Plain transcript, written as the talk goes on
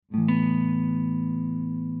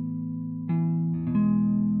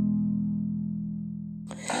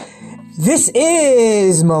This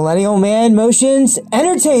is Millennial Man Motions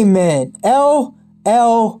Entertainment, LLC.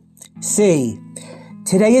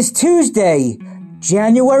 Today is Tuesday,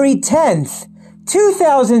 January 10th,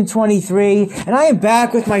 2023, and I am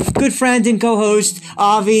back with my good friend and co-host,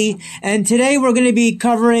 Avi, and today we're going to be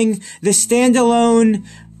covering the standalone,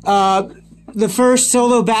 the first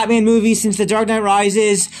solo Batman movie since The Dark Knight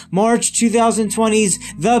Rises, March 2020's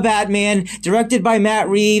The Batman, directed by Matt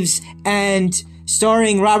Reeves and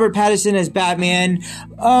starring Robert Pattinson as Batman.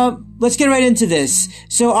 Let's get right into this.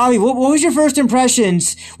 So, Avi, what was your first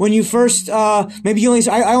impressions when you first, I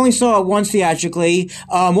only saw it once theatrically.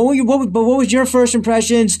 What was your first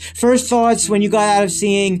impressions, first thoughts when you got out of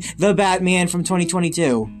seeing The Batman from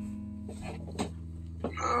 2022?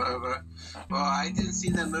 Well, I didn't see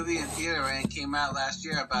the movie in theater when it came out last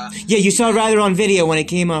year. Yeah, you saw it rather on video when it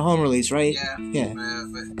came on home release, right? Yeah.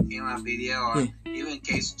 But it came on video or even in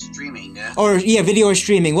case streaming. Or, video or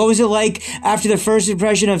streaming. What was it like after the first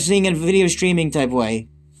impression of seeing it video streaming type way?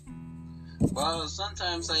 Well,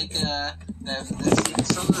 sometimes, some of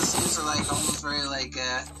the scenes are, almost very,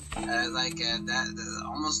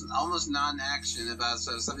 almost non-action about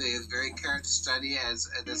something that's very character study, as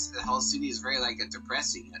the whole city is very,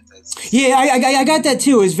 depressing. Yeah, I got that,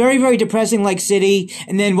 too. It was very, very depressing, city.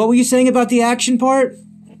 And then, what were you saying about the action part?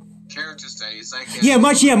 Character studies,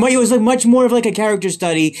 it was much more of a character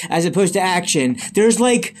study as opposed to action. There's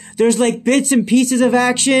bits and pieces of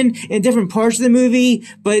action in different parts of the movie,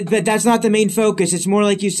 but that's not the main focus. It's more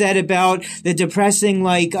like you said about the depressing,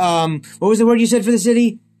 what was the word you said for the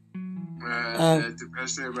city?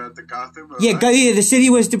 Depressing about the Gotham? The city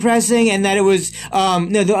was depressing, and that it was,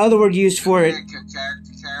 the other word used for it.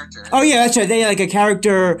 Character. Oh yeah, that's right. They a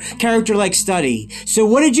character study. So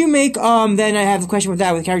what did you make, then I have a question with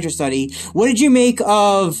that, with character study. What did you make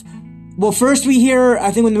of, well, first we hear,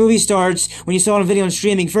 I think when the movie starts, when you saw it on video and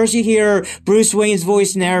streaming, first you hear Bruce Wayne's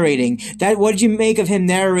voice narrating. What did you make of him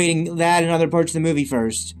narrating that and other parts of the movie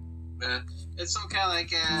first? It's some kind of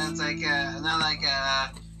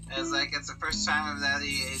it's the first time that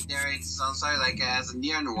he narrates some sort as a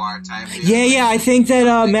neo-noir type. Yeah, I think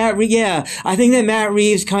that Matt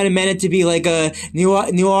Reeves kind of meant it to be like a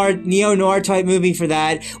neo-noir type movie for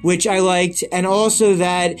that, which I liked, and also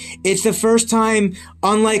that it's the first time,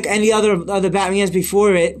 unlike any other of the Batmans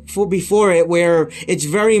before it, where it's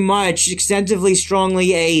very much extensively,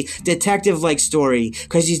 strongly a detective-like story,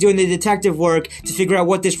 because he's doing the detective work to figure out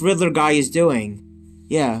what this Riddler guy is doing.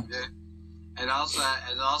 Yeah. And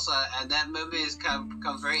that movie has become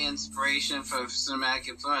very inspiration for cinematic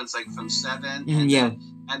influence, from Seven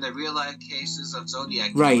and the real life cases of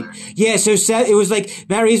Zodiac Killer. Right. Yeah, so it was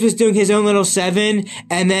Matt Reeves was doing his own little Seven,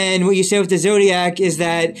 and then what you say with the Zodiac is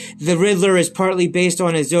that the Riddler is partly based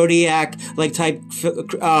on a Zodiac type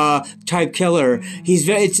killer.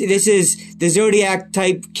 This is the Zodiac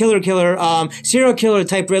type killer, serial killer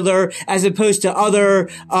type Riddler, as opposed to other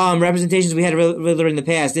representations we had of Riddler in the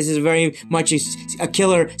past. This is very much a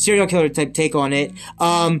serial killer type take on it.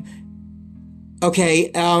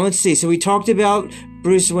 Let's see. So we talked about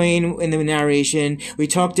Bruce Wayne in the narration. We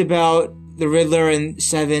talked about the Riddler and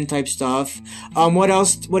Seven type stuff. What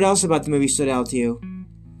else about the movie stood out to you?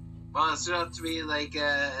 Well, it stood out to me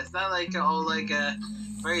it's not a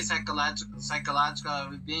very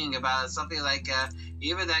psychological being about it. Something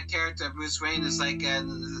even that character Bruce Wayne is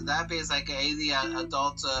that is an alien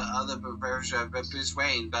adult other version of Bruce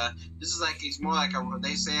Wayne, but this is he's more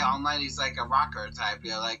they say online he's a rocker type,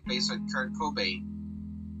 based on Kurt Cobain.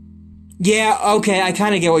 Yeah, okay, I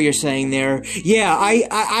kind of get what you're saying there. Yeah,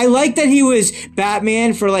 I like that he was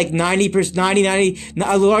Batman for 90%,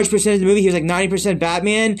 a large percentage of the movie. He was 90%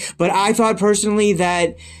 Batman, but I thought personally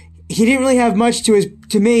that he didn't really have much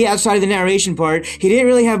to me, outside of the narration part, he didn't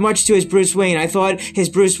really have much to his Bruce Wayne. I thought his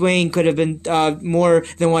Bruce Wayne could have been more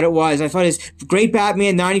than what it was. I thought his great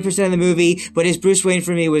Batman, 90% of the movie, but his Bruce Wayne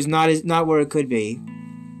for me was not where it could be.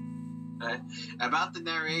 About the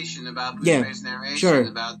narration, about Bruce Wayne's narration, sure.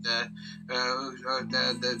 About the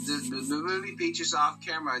movie features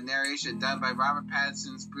off-camera narration done by Robert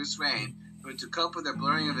Pattinson's Bruce Wayne, who, to cope with the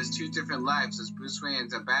blurring of his two different lives as Bruce Wayne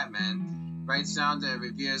and Batman, writes down and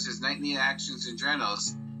reviews his nightly actions in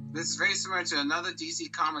journals. This is very similar to another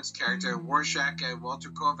DC Comics character, Rorschach and Walter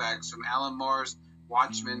Kovacs from Alan Moore's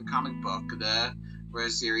Watchmen comic book, the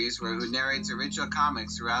series, who narrates original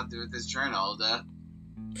comics throughout this journal.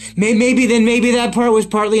 Maybe that part was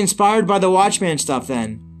partly inspired by the Watchmen stuff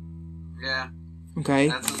then. Yeah. Okay.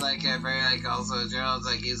 That's very also journals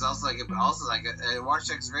he's also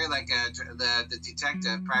Rorschach's very the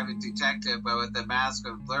detective, private detective, but with the mask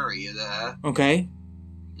of blurry. Okay.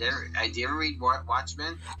 Did you ever read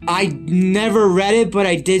Watchmen? I never read it, but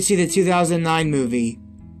I did see the 2009 movie.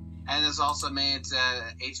 And it's also made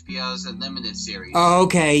HBO's Unlimited series. Oh,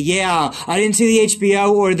 okay, yeah. I didn't see the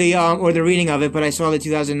HBO or the reading of it, but I saw the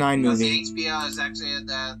 2009 movie. The HBO is actually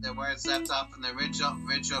the where it's left off in the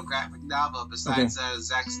original graphic novel, besides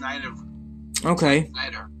Zack Snyder. Okay.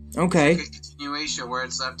 Okay. It's like a continuation where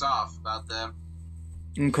it's left off about the.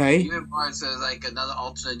 Okay. Even parts of like another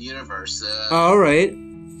alternate universe. All right.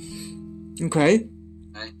 Okay.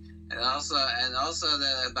 Right. And also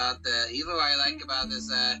about the even what I like about this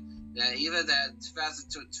that even that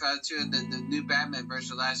 2022 the new Batman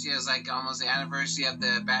version last year is like almost the anniversary of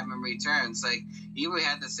the Batman Returns. Like even we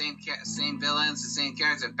had the same villains, the same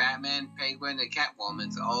characters, Batman, Penguin, and Catwoman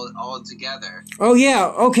all together. Oh yeah,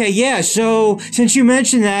 okay, yeah. So since you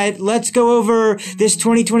mentioned that, let's go over this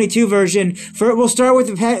 2022 version. We'll start with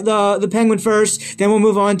the Penguin first, then we'll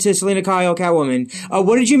move on to Selina Kyle, Catwoman.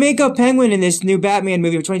 What did you make of Penguin in this new Batman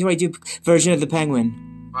movie, 2022 version of the Penguin?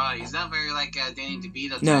 Well, he's not very like Danny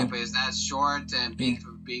DeVito type, No. but he's not short and big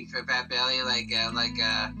for fat belly like one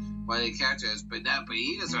of the characters. But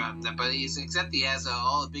he is except he has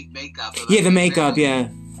all the big makeup. Yeah, the makeup. Yeah.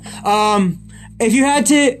 If you had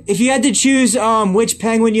to choose which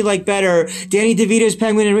Penguin you like better, Danny DeVito's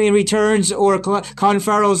Penguin in Returns or Colin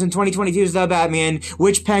Farrell's in 2022's The Batman,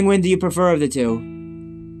 which Penguin do you prefer of the two?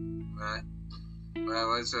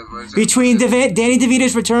 Between Danny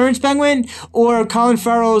DeVito's Returns Penguin or Colin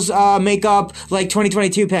Farrell's makeup like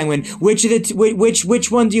 2022 Penguin,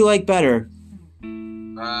 which one do you like better?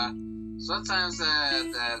 Sometimes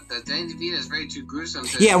the Danny DeVito is very too gruesome.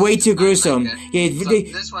 Way too gruesome.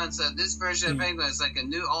 This version of Penguin is like a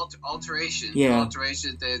new alteration. Yeah.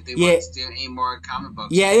 Alteration that they want to do a more comic book.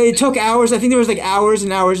 Yeah, it took hours. I think there was like hours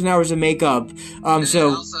and hours and hours of makeup. And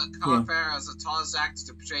also Colin Farrell is the tallest actor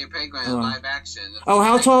to portray Penguin in live action. Oh,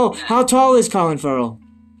 how tall is Colin Farrell?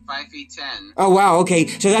 5'10". Oh wow, okay,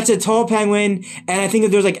 so that's a tall Penguin, and I think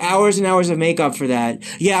that there's like hours and hours of makeup for that.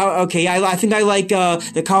 Yeah, okay, I think I like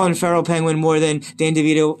the Colin Farrell Penguin more than Danny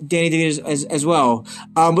DeVito's as well.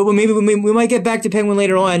 But maybe we might get back to Penguin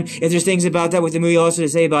later on if there's things about that with the movie also to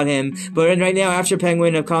say about him. But right now, after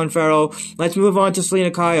Penguin of Colin Farrell, let's move on to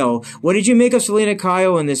Selina Kyle. What did you make of Selina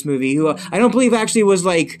Kyle in this movie? Who I don't believe actually was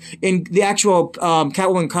like in the actual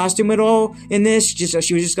Catwoman costume at all in this. She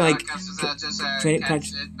was just like.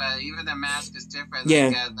 But even the mask is different. Yeah.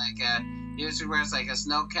 He usually wears like a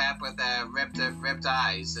snow cap with ripped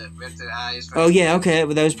eyes. Oh yeah, okay,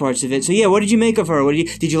 well, those parts of it. So yeah, what did you make of her?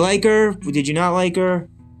 Did you like her? Did you not like her?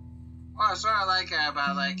 Well, I sort of like her,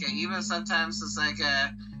 but even sometimes it's like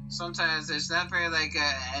sometimes it's not very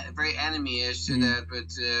very enemy-ish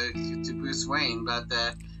to Bruce Wayne, but.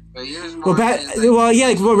 But he was more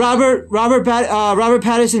Robert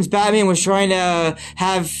Pattinson's Batman was trying to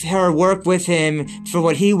have her work with him for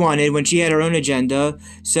what he wanted when she had her own agenda.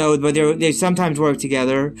 So, but they sometimes work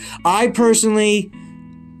together. I personally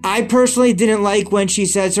didn't like when she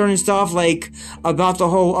said certain stuff, like, about the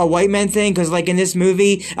whole white men thing, because, like, in this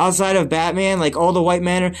movie, outside of Batman, like, all the white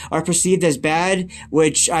men are perceived as bad,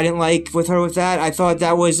 which I didn't like with her with that. I thought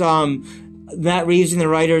that was, Matt Reeves and the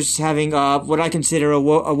writers having what I consider a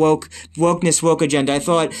woke agenda. I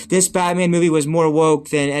thought this Batman movie was more woke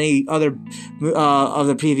than any other of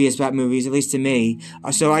the previous Bat movies, at least to me.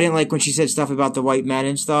 So I didn't like when she said stuff about the white men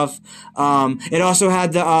and stuff. It also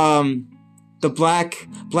had the black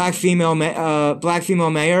female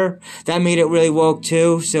mayor that made it really woke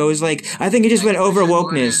too. So it was like, I think it just went over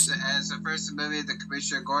wokeness. As the first movie, the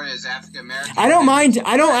Commissioner Gordon is African American. I don't mind.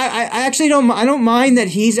 I don't mind that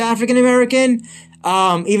he's African American.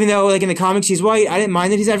 Even though, like, in the comics he's white, I didn't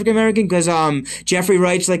mind that he's African American because Jeffrey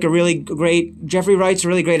Wright's a really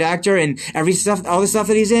great actor and all the stuff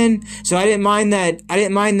that he's in. So I didn't mind that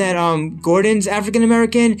Gordon's African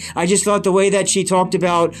American. I just thought the way that she talked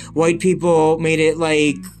about white people made it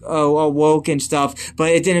like woke and stuff,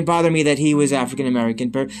 but it didn't bother me that he was African American.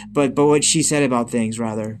 But what she said about things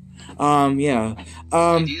rather. Yeah.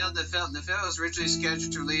 The film was originally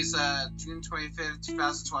scheduled to release June 25th,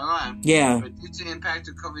 2021. Yeah. But due to the impact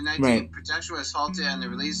of COVID-19, right. Production was halted and the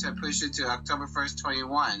release had pushed it to October 1st,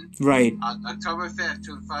 21. Right. October 5th,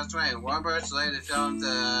 2020, Warner Bros. delayed the film.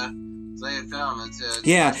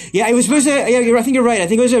 Yeah, it was supposed to. Yeah, I think you're right. I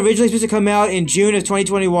think it was originally supposed to come out in June of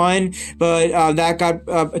 2021, but that got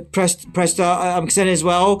pressed extended as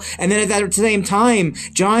well. And then at that same time,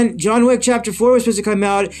 John Wick Chapter 4 was supposed to come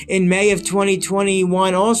out in May of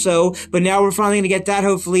 2021 also, but now we're finally going to get that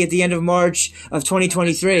hopefully at the end of March of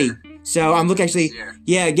 2023. So I'm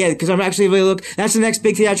because I'm actually really that's the next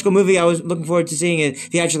big theatrical movie I was looking forward to seeing it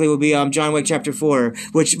theatrically will be John Wick Chapter 4,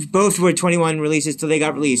 which both were 21 releases till they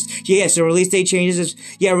got released. Yeah, so release date changes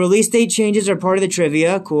are part of the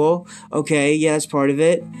trivia. Cool. Okay, yeah, that's part of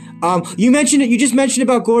it. You just mentioned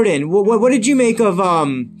about Gordon. What did you make of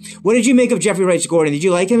Jeffrey Wright's Gordon? Did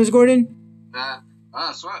you like him as Gordon?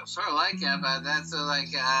 Sort of like him, but that's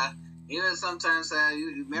sometimes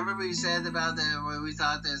you remember what you said about where we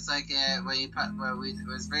thought there's it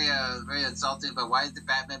was very insulting. But why did the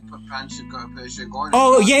Batman punch Gordon?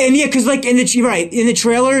 Oh yeah, because in the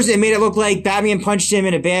trailers it made it look like Batman punched him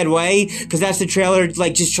in a bad way, because that's the trailer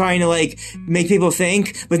just trying to make people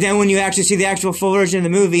think. But then when you actually see the actual full version of the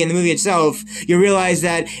movie and the movie itself, you realize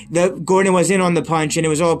that Gordon was in on the punch and it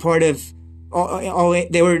was all part of.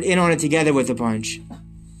 They were in on it together with the punch.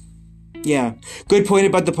 Yeah, good point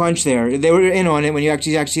about the punch there. They were in on it when you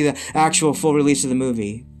actually see the actual full release of the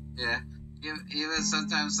movie. Yeah, even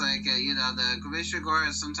sometimes the Commissioner Gordon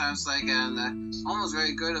is sometimes almost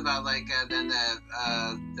very good about than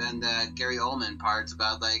the Gary Oldman parts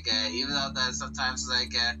about even though that sometimes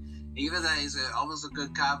even though he's almost a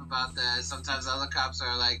good cop about sometimes other cops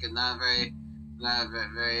are not very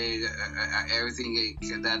everything you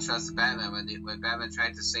cannot trust Batman when Batman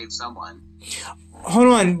tried to save someone. Hold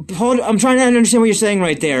on. I'm trying to understand what you're saying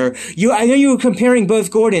right there. I know you were comparing both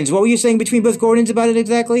Gordons. What were you saying between both Gordons about it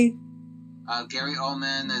exactly? Gary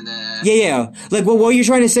Oldman and yeah. What were you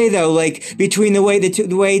trying to say though? Between the way the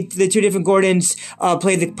two different Gordons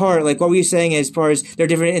played the part. What were you saying as far as their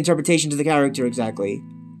different interpretations of the character exactly?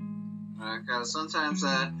 Sometimes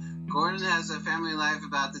Gordon has a family life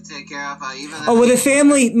about to take care of.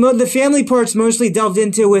 The family part's mostly delved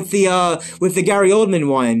into with the Gary Oldman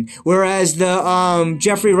one, whereas the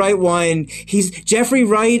Jeffrey Wright one, Jeffrey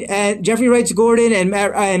Wright's Gordon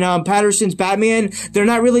and Patterson's Batman. They're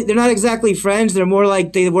not exactly friends. They're more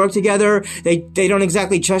they work together. They don't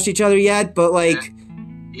exactly trust each other yet, but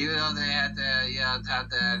even though they had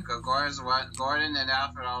Gordon and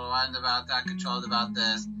Alfred all one about that controlled about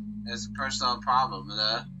this personal problem.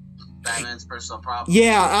 Batman's personal problem.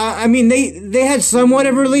 Yeah, I mean they had somewhat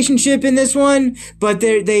of a relationship in this one, but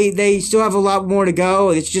they still have a lot more to go.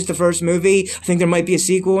 It's just the first movie. I think there might be a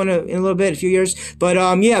sequel in a little bit, a few years. But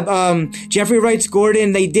Jeffrey Wright's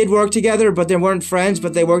Gordon, they did work together, but they weren't friends.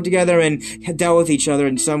 But they worked together and dealt with each other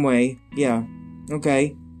in some way. Yeah.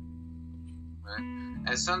 Okay.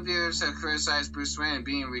 As some viewers have criticized Bruce Wayne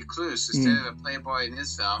being a recluse instead of a playboy in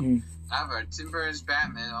his film, however, Tim Burton's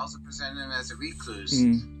Batman also presented him as a recluse.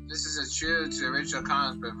 This is true to the original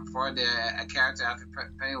comics, but before a character after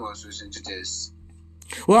Pennyworth was introduced.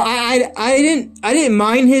 Well, I didn't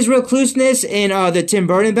mind his recluseness in the Tim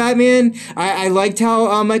Burton Batman. I liked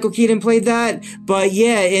how Michael Keaton played that. But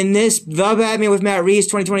yeah, in the Batman with Matt Reeves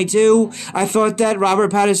 2022, I thought that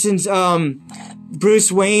Robert Pattinson's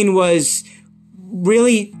Bruce Wayne was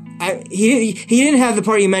really he didn't have the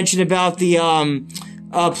part you mentioned about the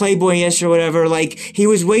Playboy-ish or whatever. He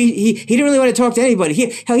didn't really want to talk to anybody. He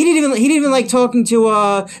didn't even like talking to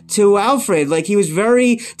Alfred. He was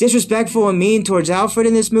very disrespectful and mean towards Alfred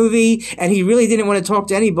in this movie, and he really didn't want to talk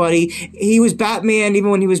to anybody. He was Batman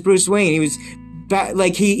even when he was Bruce Wayne. He was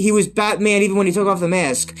he was Batman even when he took off the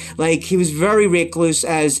mask. He was very recluse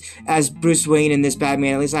as Bruce Wayne in this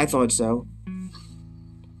Batman. At least I thought so.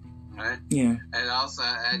 Right? Yeah. And also,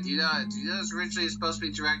 do you know it's originally supposed to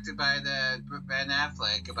be directed by Ben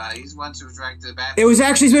Affleck? He's the one who directed the Batman. It was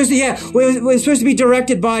actually supposed to, it was supposed to be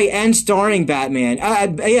directed by and starring Batman.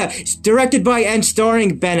 Directed by and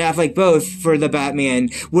starring Ben Affleck both for the Batman.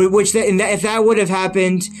 If that would have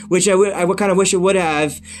happened, which I would kind of wish it would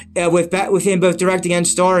have, with him both directing and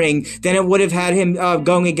starring, then it would have had him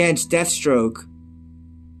going against Deathstroke.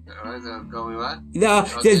 Going what? The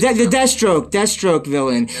Deathstroke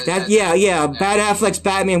villain. Bad Affleck's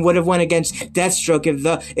Batman would have went against Deathstroke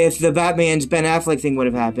if the Batman's Ben Affleck thing would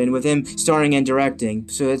have happened with him starring and directing.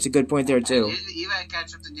 So that's a good point there too. You had to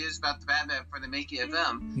catch up the news about the Batman for the making of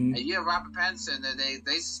film, and Robert Pattinson.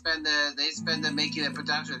 They suspend the making of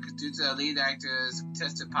production due to the lead actors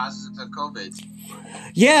tested positive for COVID.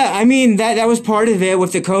 Yeah, I mean that was part of it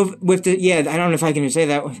with the COVID. I don't know if I can say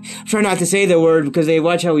that. I'm trying not to say the word because they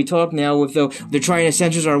watch how we talk now. They're trying to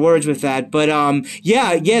censor our words with that. But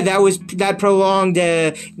that prolonged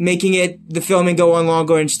making the filming go on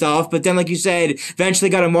longer and stuff. But then, like you said,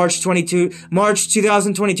 eventually got a March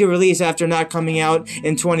 2022 release after not coming out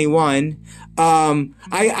in 21.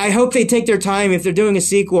 I hope they take their time. If they're doing a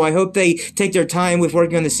sequel, I hope they take their time with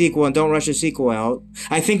working on the sequel and don't rush the sequel out.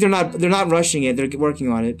 I think they're not rushing it. They're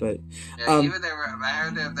working on it, but I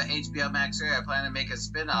heard that the HBO Max area planning to make a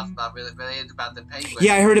spin-off related about the Penguin.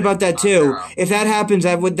 Yeah, I heard about about that too. If that happens,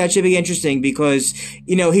 that should be interesting because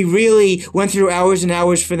he really went through hours and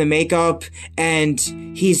hours for the makeup, and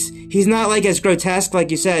he's not like as grotesque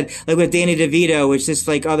like you said, like with Danny DeVito, which is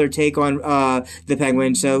like other take on the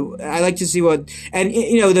Penguin. So I like to see what, and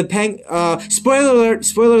spoiler alert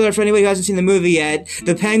for anybody who hasn't seen the movie yet.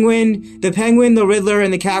 The Penguin, the Riddler,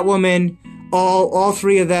 and the Catwoman. All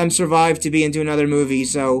three of them survived to be into another movie,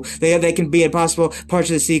 so they can be a possible parts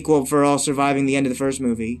of the sequel for all surviving the end of the first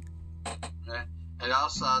movie. And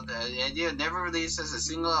also, the idea never released as a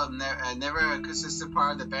single, never a consistent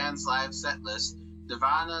part of the band's live set list.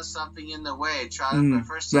 Nirvana, Something in the Way, tried for the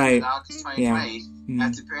first time in August 2020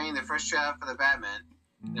 after appearing the first trailer for the Batman.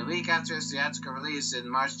 The week after its theatrical release in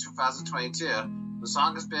March 2022, the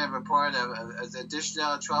song has been reported of an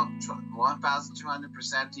additional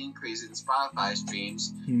 1,200% increase in Spotify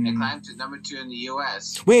streams and climbed to number 2 in the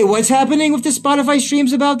U.S. Wait, what's happening with the Spotify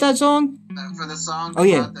streams about that song? For the song. Oh,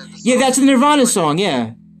 yeah. Yeah, that's a Nirvana song,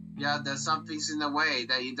 yeah. Yeah, there's Something's in the Way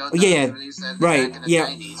that you don't know released right, back in the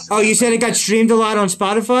 90s. So you said it got streamed a lot on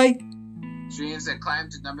Spotify? Streams that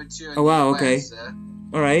climbed to number 2 in the US. Okay.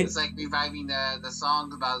 All right. It's like reviving the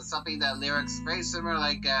song about something that lyrics very similar,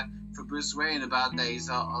 like for Bruce Wayne about that he's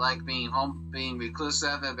like being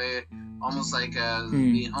reclusive, and almost like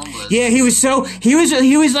being homeless. Yeah, he was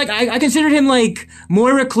like I considered him like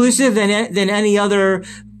more reclusive than any other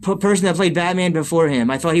person that played Batman before him.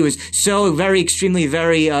 I thought he was so extremely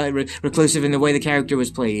very reclusive in the way the character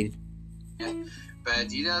was played. Yeah.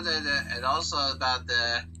 But and also about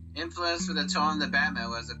the influence for the tone of the Batman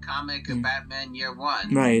was a comic of Batman Year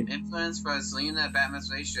One. Right. Influence for Selina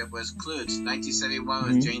Batman's relationship was Klutz, 1971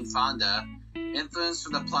 with Jane Fonda. Influence for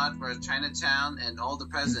the plot were Chinatown and All the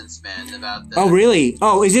President's Men about the... Oh, really?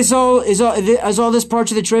 Oh, is all this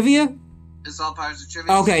parts of the trivia? It's all parts of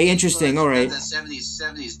trivia. Okay, interesting. All right. The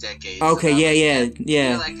 70s decade. Okay, yeah.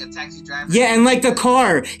 Like a taxi driver. Yeah, and like the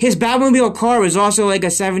car, his Batmobile car was also like a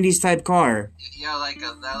 70s type car.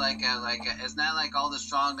 It's not like all the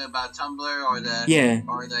strong about Tumblr or the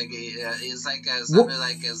or like it's like something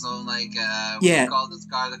like his own we call this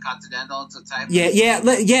car the Continental type.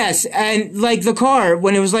 Yes, and like the car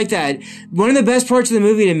when it was like that. One of the best parts of the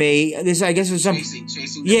movie to me, this I guess was some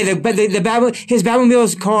chasing. Yeah, his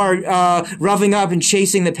Batmobile's car roughing up and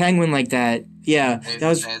chasing the Penguin like that. Yeah,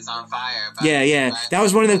 it's on fire. Yeah. That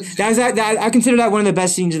was one of the I consider that one of the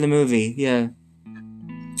best scenes in the movie. Yeah.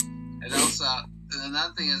 And also,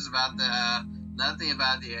 another thing is about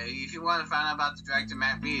if you want to find out about the director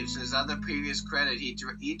Matt Reeves, his other previous credit, he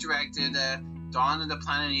directed Dawn of the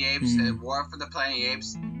Planet of the Apes and War for the Planet of the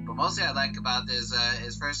Apes. But mostly I like about his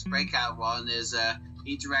first breakout one is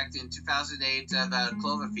he directed in 2008 about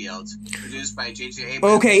Cloverfield, produced by J.J.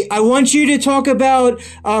 Abrams. Okay, I want you to talk about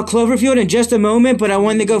Cloverfield in just a moment, but I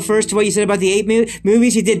wanted to go first to what you said about the 8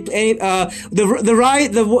 movies. He did the Rise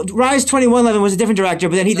 2111 was a different director,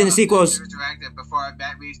 but then he did the sequels. He was directed before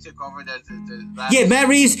Matt Reeves took over the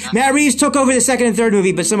last Matt Reeves took over the second and third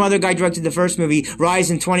movie, but some other guy directed the first movie, Rise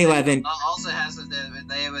in 2011. Also has with the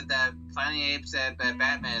Planet of the Apes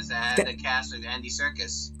Batman that had the cast of Andy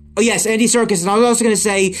Serkis. Oh yes, Andy Serkis, and I was also going to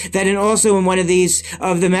say that in one of these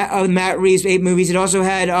of the Matt Reeves 8 movies, it also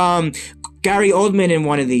had Gary Oldman in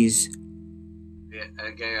one of these.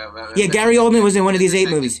 Gary Oldman was in one of these 8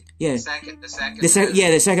 movies. Yeah. The second.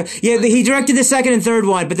 Yeah, he directed the second and third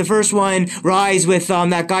one, but the first one, Rise, with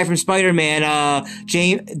that guy from Spider-Man,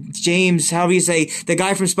 James, however you say, the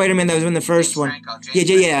guy from Spider-Man that was in the first one.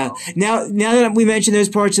 Yeah. Now that we mentioned those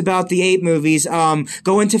parts about the 8 movies,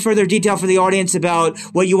 go into further detail for the audience about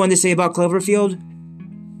what you wanted to say about Cloverfield.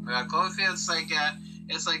 Cloverfield's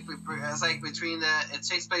it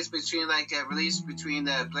takes place between release between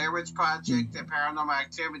the Blair Witch Project and Paranormal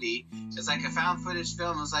Activity. It's like a found footage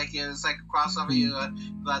film. It's like a crossover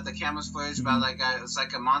about the camera's footage about it's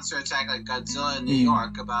like a monster attack like Godzilla in New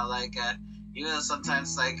York about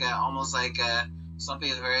sometimes almost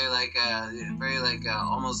something very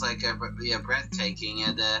almost breathtaking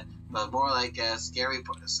and but more like a scary,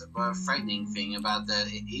 frightening thing about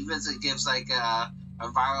even as it gives a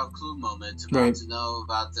viral clue moment to know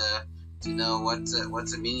what's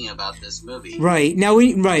the meaning about this movie. Right now,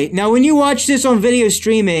 when you watch this on video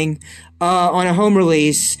streaming, on a home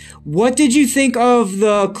release, what did you think of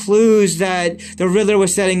the clues that the Riddler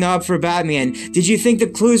was setting up for Batman? Did you think the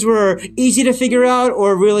clues were easy to figure out,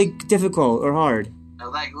 or really difficult or hard? A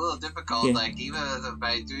little difficult. Yeah. Even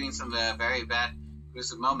by doing some very bad.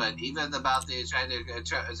 There's a moment, even about trying to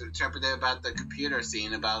interpret about the computer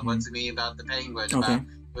scene, about what's it mean about the Penguin, about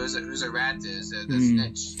who's a rat is, the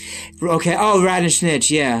snitch. Okay, rat and snitch,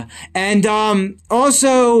 yeah. And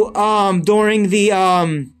also during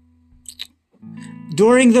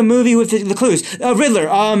during the movie with the clues. Riddler.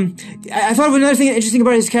 I thought another thing interesting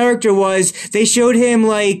about his character was they showed him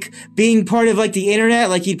like being part of like the internet,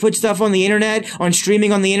 like he'd put stuff on the internet, on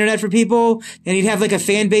streaming on the internet for people, and he'd have like a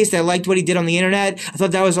fan base that liked what he did on the internet. I thought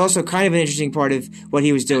that was also kind of an interesting part of what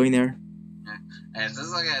he was doing there. Yeah, so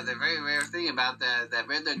it's like the very rare thing about that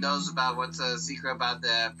Riddler knows about what's a secret about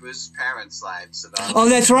the Bruce's parents' lives. Oh,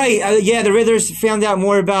 that's right. Yeah, the Riddlers found out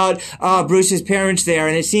more about Bruce's parents there,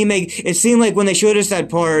 and it seemed like when they showed us that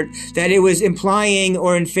part that it was implying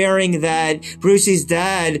or inferring that Bruce's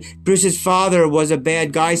father was a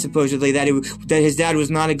bad guy, supposedly that his dad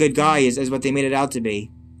was not a good guy, is what they made it out to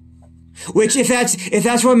be. Which, if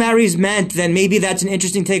that's what Matt Reeves meant, then maybe that's an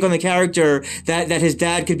interesting take on the character, that his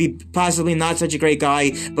dad could be possibly not such a great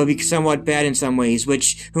guy, but be somewhat bad in some ways,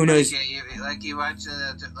 which, who knows? Like you watch,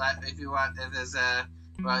 if there's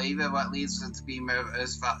even what leads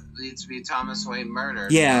to be Thomas Wayne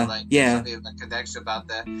murdered. Yeah, a connection about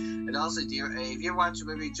that. And also, if you watch the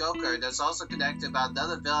movie Joker, there's also connected about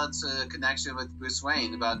another villain's connection with Bruce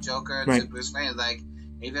Wayne, about Joker to Bruce Wayne. Like,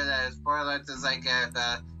 even spoiler, there's like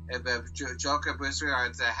if Joker, Bruce Wayne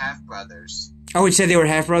are half brothers. I would say they were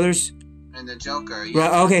half brothers. And the Joker.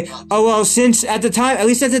 Right, okay. Oh, well, since at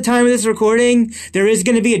least at the time of this recording, there is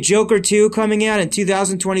going to be a Joker 2 coming out in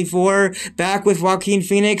 2024, back with Joaquin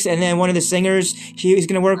Phoenix, and then one of the singers he's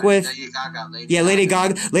going to work with. Lady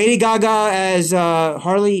Gaga. Lady Gaga as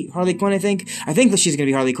Harley Quinn, I think. I think she's going to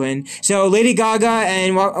be Harley Quinn. So Lady Gaga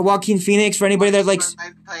and Joaquin Phoenix, for anybody that likes...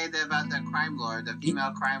 I played about the crime lord, the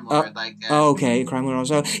female crime lord. Okay, crime lord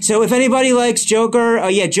also. So if anybody likes Joker,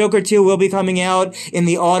 Joker 2 will be coming out in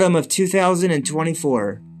the autumn of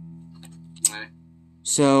 2024.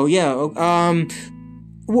 So yeah,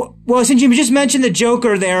 well, since you just mentioned the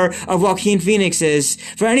Joker there of Joaquin Phoenix's,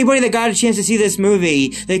 for anybody that got a chance to see this movie,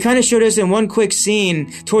 they kind of showed us in one quick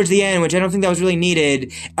scene towards the end, which I don't think that was really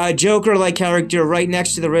needed, a Joker-like character right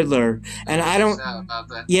next to the Riddler, and I don't.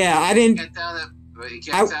 Yeah, I didn't. You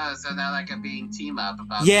can't tell, so not like a being team up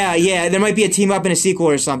about Yeah, there might be a team up in a sequel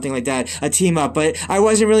or something like that, a team up, but I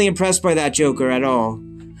wasn't really impressed by that Joker at all.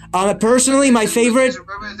 Personally, my favorite...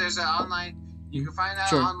 There's an online... You can find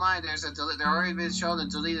out online. There already been shown the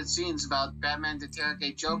deleted scenes about Batman to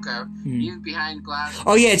interrogate Joker, even behind glass.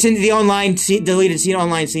 Oh yeah, it's in the online deleted scene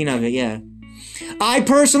of it. Yeah. I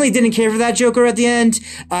personally didn't care for that Joker at the end.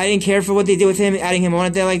 I didn't care for what they did with him, adding him on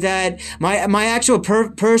it there like that. My actual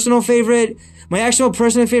personal favorite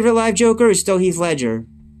live Joker is still Heath Ledger.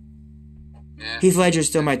 Yeah. Heath Ledger's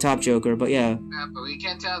still my top Joker, but yeah. Yeah, but we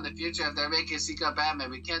can't tell in the future if they're making a Secret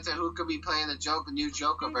Batman. We can't tell who could be playing the new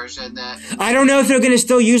Joker version. I don't know if they're going to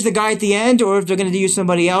still use the guy at the end or if they're going to use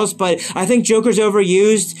somebody else, but I think Joker's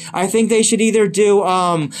overused. I think they should either do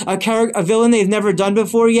a villain they've never done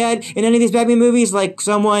before yet in any of these Batman movies, like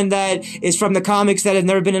someone that is from the comics that has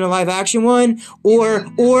never been in a live action one, or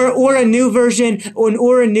a new version,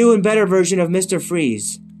 or a new and better version of Mr.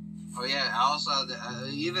 Freeze. Oh yeah, also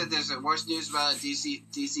even there's worse news about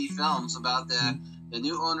DC Films about the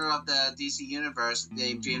new owner of the DC universe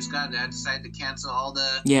named James Gunn that decided to cancel all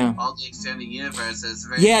the extended universes.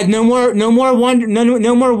 No more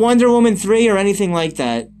Wonder Woman 3 or anything like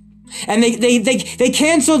that. And they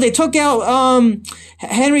canceled. They took out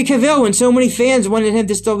Henry Cavill when so many fans wanted him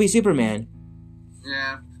to still be Superman.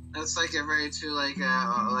 Yeah. It's like a very too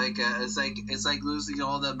it's like losing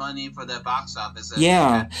all the money for the box office.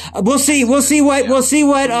 Yeah, we'll see what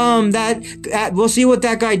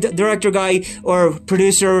that guy, director guy or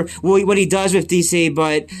producer, what he does with DC.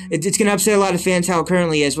 But it's going to upset a lot of fans how it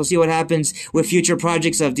currently is. We'll see what happens with future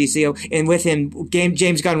projects of DC and with him,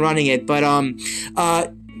 James Gunn running it. But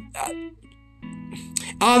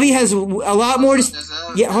Avi has a lot more to...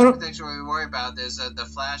 Yeah, hold on. Things we worry about is the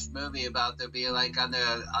Flash movie about there being like they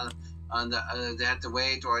have to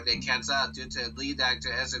wait or they cancel out due to lead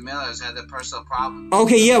actor Ezra Miller has had a personal problem.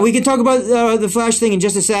 Okay, yeah, we can talk about the Flash thing in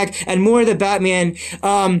just a sec and more of the Batman.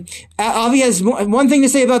 Avi has one thing to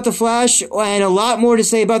say about the Flash and a lot more to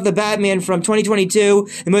say about the Batman from 2022,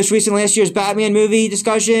 the most recent last year's Batman movie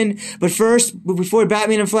discussion. But first, before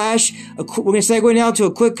Batman and Flash, we're going to segue now to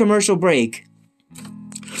a quick commercial break.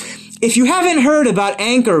 If you haven't heard about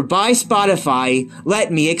Anchor by Spotify,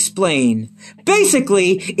 let me explain.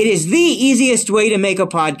 Basically, it is the easiest way to make a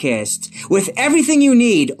podcast, with everything you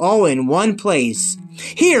need all in one place.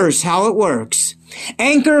 Here's how it works.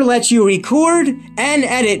 Anchor lets you record and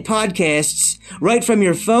edit podcasts right from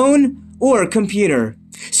your phone or computer.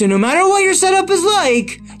 So no matter what your setup is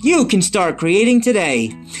like, you can start creating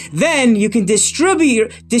today. Then you can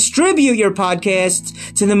distribute your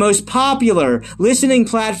podcasts to the most popular listening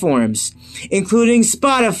platforms, including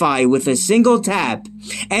Spotify with a single tap.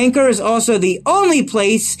 Anchor is also the only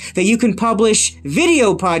place that you can publish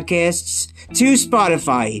video podcasts to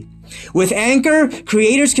Spotify. With Anchor,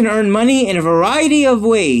 creators can earn money in a variety of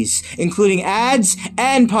ways, including ads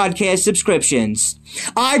and podcast subscriptions.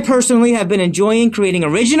 I personally have been enjoying creating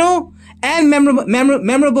original and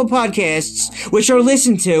memorable podcasts, which are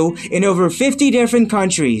listened to in over 50 different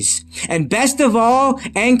countries. And best of all,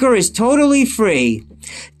 Anchor is totally free.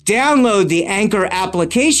 Download the Anchor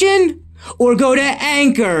application or go to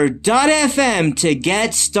anchor.fm to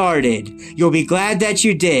get started. You'll be glad that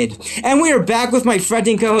you did. And we are back with my friend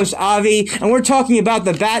and co-host Avi, and we're talking about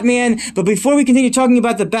the Batman. But before we continue talking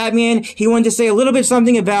about the Batman, he wanted to say a little bit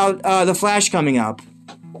something about the Flash coming up.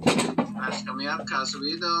 Flash coming up, because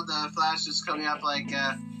we know the Flash is coming up like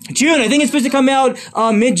June. I think it's supposed to come out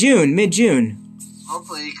mid-June.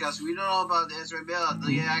 Hopefully, because we don't know about Ezra Miller.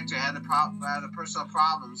 The actor had a personal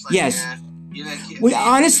problems. Like, yes.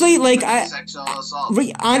 Honestly, like sexual assault.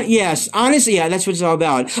 Yes, honestly, yeah, that's what it's all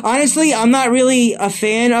about. Honestly, I'm not really a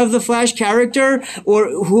fan of the Flash character or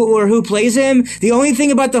who plays him. The only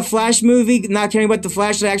thing about the Flash movie, not caring about the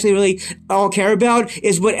Flash, that I actually really all care about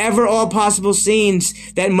is whatever all possible scenes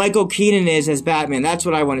that Michael Keaton is as Batman. That's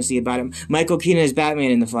what I want to see about him. Michael Keaton as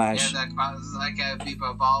Batman in the Flash. Yeah, that's like people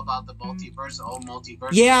are all about the multiverse, old multiverse.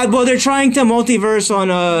 Yeah, well, they're trying to multiverse on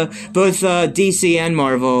both DC and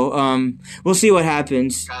Marvel. We'll see what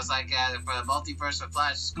happens. Because like for the multiverse of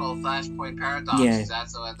Flash, it's called Flashpoint Paradox. Yeah.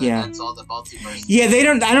 That's all the multiverse. Yeah,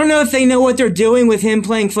 I don't know if they know what they're doing with him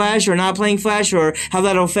playing Flash or not playing Flash, or how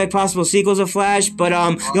that'll affect possible sequels of Flash. But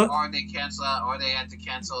or they cancel, or they had to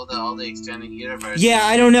cancel all the extended universe. Yeah,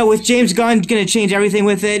 I don't know. With James Gunn gonna change everything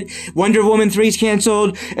with it. Wonder Woman 3's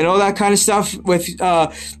canceled and all that kind of stuff with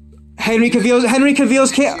Henry Cavill's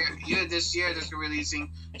this year they're releasing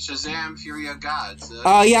Shazam! Fury of Gods.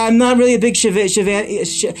 Yeah, I'm not really a big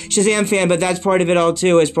Shazam fan, but that's part of it all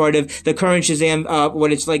too, as part of the current Shazam,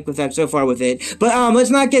 what it's like with that so far with it. But let's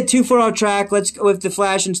not get too far off track. Let's go with the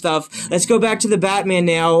Flash and stuff. Let's go back to the Batman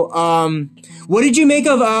now. What did you make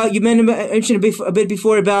of? You mentioned a bit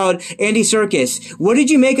before about Andy Serkis. What did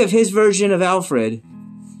you make of his version of Alfred?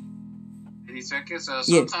 Andy Serkis. So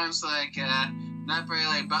sometimes not very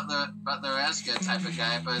like Butler-esque type of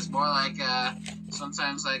guy, but it's more like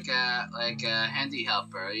sometimes like a handy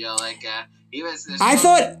helper. You know, like he was. I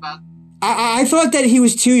thought that he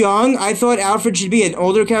was too young. I thought Alfred should be an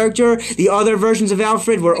older character. The other versions of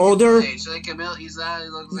Alfred were older. He looks like a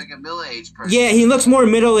middle-aged person. Yeah, he looks more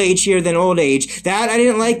middle-aged here than old age. That, I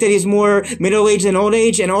didn't like that he's more middle-aged than old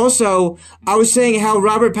age. And also, I was saying how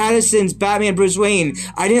Robert Pattinson's Batman Bruce Wayne,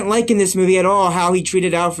 I didn't like in this movie at all how he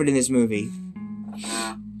treated Alfred in this movie.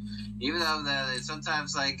 Even though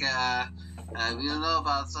sometimes we don't know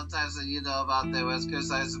about there was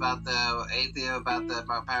criticized about the anything about the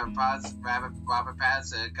Robert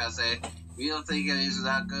Pattinson because we don't think he's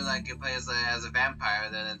not good like he plays as a vampire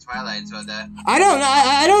than in Twilight. So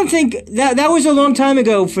I don't think that was a long time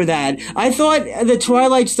ago for that. I thought the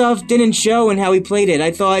Twilight stuff didn't show in how he played it. I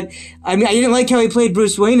didn't like how he played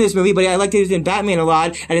Bruce Wayne in this movie, but I liked that he was in Batman a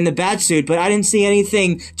lot and in the Batsuit. But I didn't see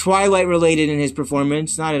anything Twilight related in his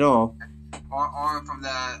performance, not at all. Or from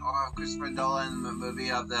the Christopher Nolan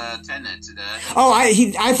movie of the Tenet today. Oh, I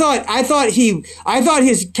thought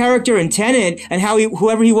his character in Tenet and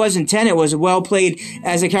whoever he was in Tenet was well played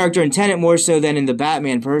as a character in Tenet more so than in the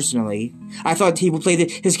Batman. Personally, I thought he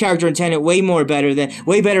played his character in Tenet way better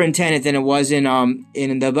in Tenet than it was in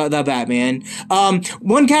the Batman.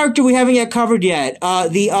 One character we haven't yet covered yet,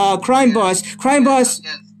 the crime boss.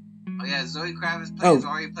 Yes. Oh yeah, Zoe Kravitz has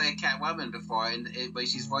already played Catwoman before, but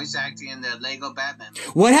she's voice acting in the Lego Batman movie.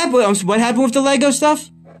 What happened with the Lego stuff?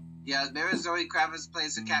 Yeah, remember Zoe Kravitz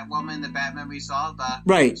plays the Catwoman in the Batman we saw?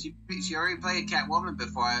 Right. She already played Catwoman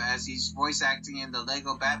before as she's voice acting in the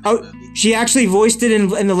Lego Batman movie. She actually voiced it in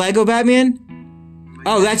the Lego Batman?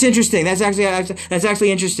 Oh, that's interesting. That's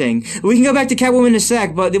actually interesting. We can go back to Catwoman in a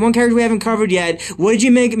sec, but the one character we haven't covered yet, what did you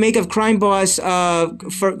make of crime boss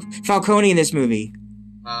for Falcone in this movie?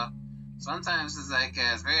 Sometimes it's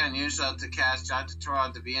very unusual to cast John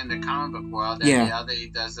Turturro to be in the comic book world, and the other he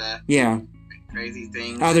does crazy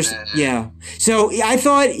things. So I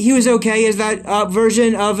thought he was okay as that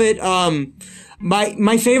version of it.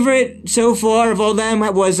 My favorite so far of all them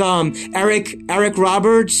was Eric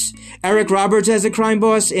Roberts. Eric Roberts as a crime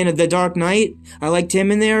boss in The Dark Knight. I liked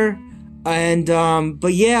him in there. And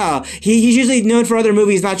but yeah, he's usually known for other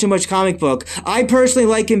movies, not so much comic book. I personally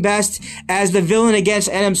like him best as the villain against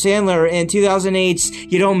Adam Sandler in 2008's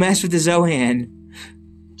You Don't Mess with the Zohan.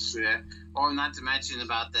 Yeah. Or not to mention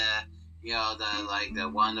about the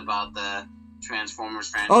one about the Transformers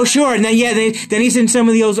franchise. Oh sure, and then then he's in some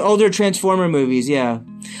of the older Transformer movies. Yeah.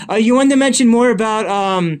 You wanted to mention more about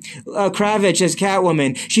Kravitz as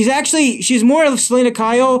Catwoman. She's more of Selena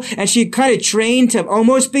Kyle, and she kind of trained to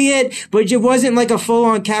almost be it, but it wasn't like a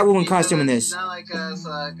full-on Catwoman costume in this. It's not like a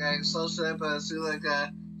social, but she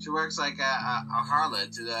works like a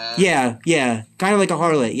harlot. Yeah, kind of like a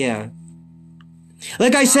harlot. Yeah.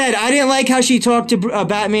 Like I said, I didn't like how she talked to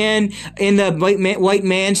Batman in the white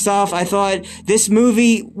man stuff. I thought this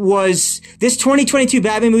 2022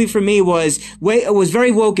 Batman movie for me was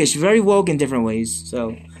very wokish, very woke in different ways.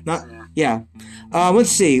 So,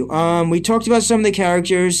 let's see. We talked about some of the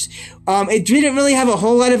characters. It didn't really have a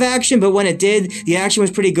whole lot of action, but when it did, the action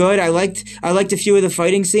was pretty good. I liked a few of the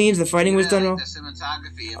fighting scenes. The fighting was done well. The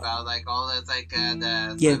cinematography about like all the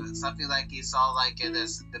something like you saw like in the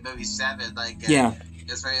movie Seven,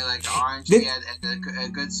 it's very like orangey and a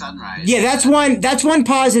good sunrise. Yeah, that's one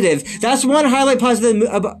positive. That's one highlight positive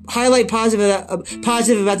about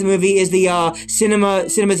the movie is the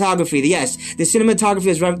cinematography. Yes, the cinematography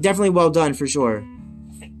is definitely well done for sure.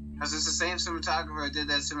 Because it's the same cinematographer who did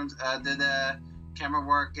the camera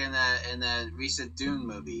work in the recent Dune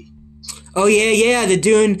movie. Oh yeah, the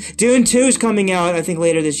Dune 2 is coming out I think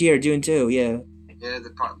later this year. Dune 2, yeah. Yeah, the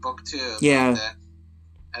book 2. Yeah.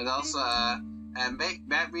 And also,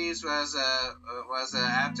 Matt Reeves was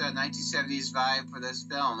after a 1970s vibe for this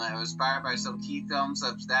film. It was inspired by some key films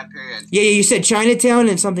of that period. Yeah, you said Chinatown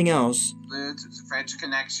and something else. French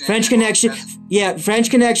Connection. French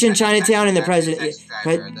Connection, Chinatown, and the President.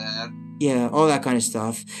 Yeah, all that kind of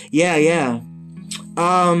stuff. Yeah.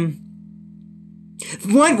 I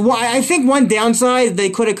think one downside they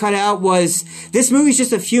could have cut out was this movie's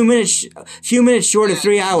just a few minutes short of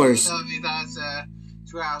 3 hours.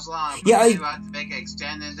 2 hours long. Yeah, you have to make it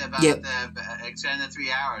extended extended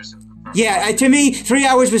 3 hours. Yeah, to me, 3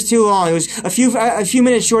 hours was too long. It was a few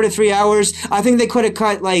minutes short of 3 hours. I think they could have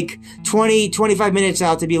cut like 25 minutes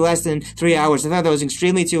out to be less than 3 hours. I thought that was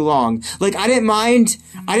extremely too long. Like I didn't mind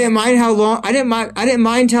how long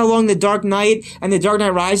The Dark Knight and The Dark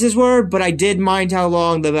Knight Rises were, but I did mind how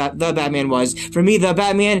long the Batman was. For me, the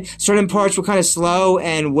Batman, certain parts were kind of slow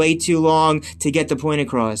and way too long to get the point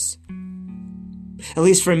across. At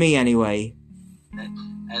least for me, anyway.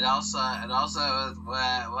 And also, what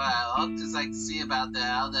I just like to see about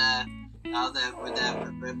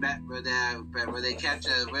where they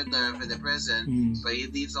capture Riddler for the prison, but he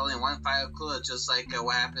leaves only one final clue, just like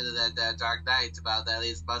what happened to the Dark Knight, about that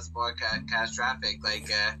leaves much more catastrophic,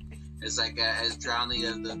 it's like as drowning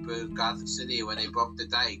of the Gotham City when they broke the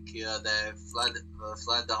dike, the flood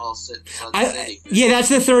the whole city. Yeah, that's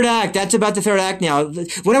the third act. That's about the third act now.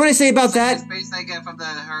 What I want to say about that... It's based from the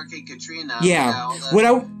Hurricane Katrina. Yeah. What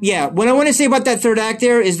I want to say about that third act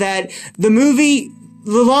there is that the movie...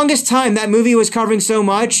 The longest time that movie was covering so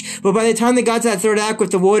much, but by the time they got to that third act with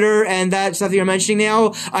the water and that stuff that you're mentioning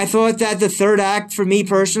now, I thought that the third act, for me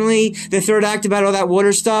personally, the third act about all that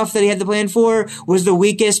water stuff that he had to plan for was the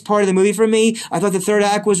weakest part of the movie for me. I thought the third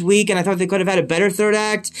act was weak, and I thought they could have had a better third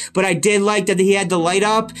act, but I did like that he had the light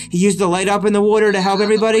up. He used the light up in the water to help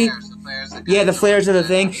everybody. The flares are the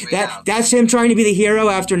thing. That's him trying to be the hero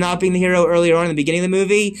after not being the hero earlier on in the beginning of the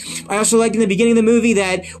movie. I also liked in the beginning of the movie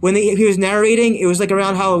that when he was narrating, it was like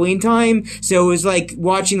around Halloween time, so it was like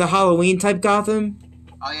watching the Halloween type Gotham.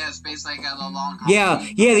 Oh yeah, it's based like on the long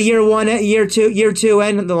Halloween. Yeah, the year 1, year 2,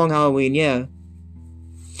 and the long Halloween. Yeah.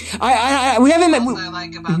 We haven't met. What I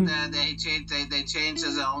like about they changed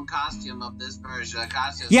his own costume of this version.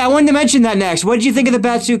 Yeah, I wanted to mention that next. What did you think of the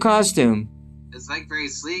Batsuit costume? It's like very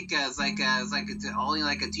sleek. It's only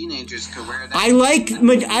like a teenager's could wear that. I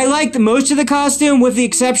liked most of the costume, with the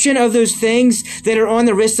exception of those things that are on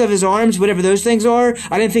the wrists of his arms, whatever those things are.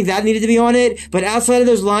 I didn't think that needed to be on it. But outside of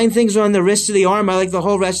those line things on the wrists of the arm, I like the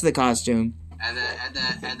whole rest of the costume. And the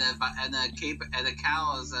cape and the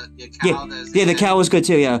cowl is the cowl was good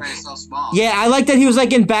too. Yeah. So small. Yeah, I like that he was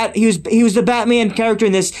like he was the Batman character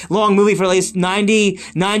in this long movie for at least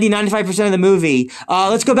 95% of the movie.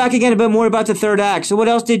 Let's go back again a bit more about the third act. So what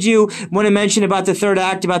else did you want to mention about the third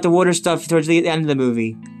act, about the water stuff towards the end of the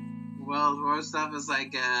movie? Well, the water stuff is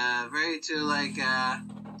very too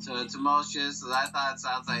tumultuous. I thought it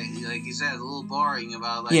sounds like you said, a little boring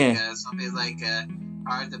about something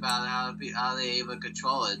hard about how they able to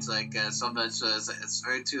control it. It's so much. It's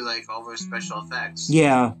very too over special effects.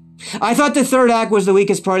 Yeah. I thought the third act was the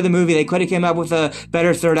weakest part of the movie. They could have came up with a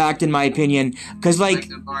better third act, in my opinion. Because, like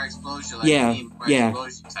the more explosion,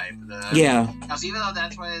 explosion type. Yeah. Because even though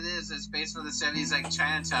that's what it is, it's based on the 70s, like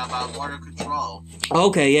Chinatown, about border control.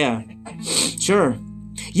 Okay, yeah. Sure.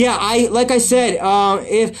 Yeah, like I said,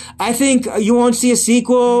 if I think you won't see a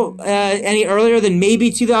sequel any earlier than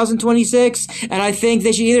maybe 2026, and I think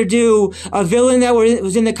they should either do a villain that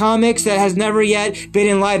was in the comics that has never yet been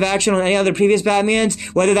in live action on any other previous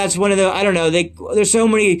Batmans, whether that's one of the, I don't know, there's so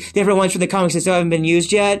many different ones from the comics that still haven't been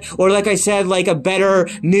used yet, or like I said, like a better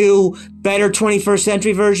 21st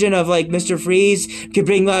century version of like Mr. Freeze could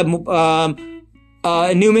bring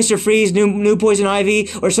new Mr. Freeze, new Poison Ivy,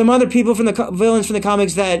 or some other people from the villains from the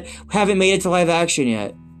comics that haven't made it to live action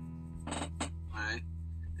yet. Right.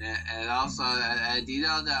 And also, do you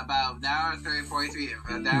know about an hour and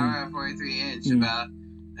 43 inch about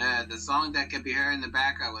the song that can be heard in the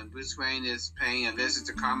background when Bruce Wayne is paying a visit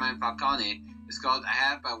to Carmine Falcone? It's called I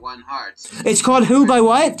Have But One Heart. It's called Who by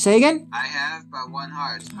what? Say again? I Have But One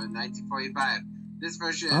Heart from 1945. This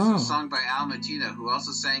version is sung by Al Martino, who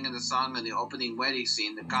also sang in the song in the opening wedding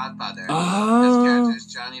scene, The Godfather. His character is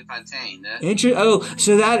Johnny Fontaine.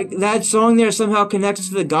 So that song there somehow connects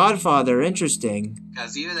to The Godfather. Interesting.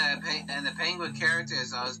 Because even the Penguin character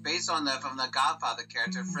is based on from the Godfather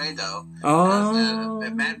character, Fredo.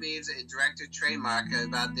 Matt Reeves, a director trademark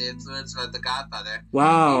about the influence of the Godfather.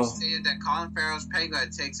 Wow. He stated that Colin Farrell's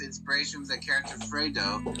Penguin takes inspiration from the character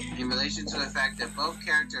Fredo in relation to the fact that both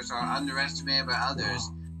characters are underestimated by others,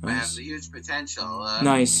 but have a huge potential.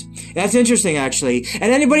 Nice. That's interesting, actually.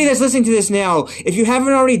 And anybody that's listening to this now, if you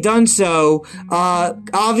haven't already done so,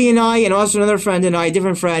 Avi and I, and also another friend and I, a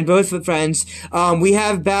different friend, both friends, we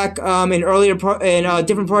have back in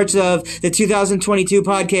different parts of the 2022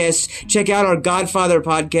 podcast, check out our Godfather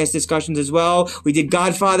podcast discussions as well. We did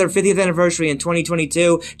Godfather 50th anniversary in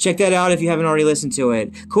 2022. Check that out if you haven't already listened to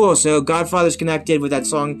it. Cool. So Godfather's connected with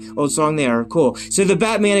that old song there. Cool. So the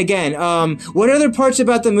Batman again. What other parts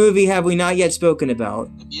about the movie have we not yet spoken about?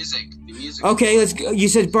 The music. Okay, you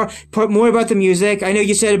said more about the music. I know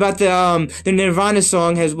you said about the Nirvana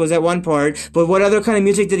song was at one part, but what other kind of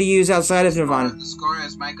music did he use outside of Nirvana? The score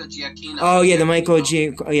is Michael Giacchino. Oh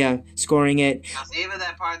yeah, scoring it. Even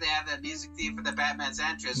that part, they have that music theme for the Batman's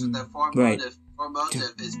entrance with the four motive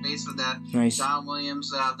is based on the John Williams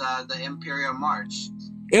the Imperial March.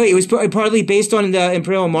 Oh, it was partly based on the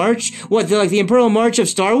Imperial March. What, the Imperial March of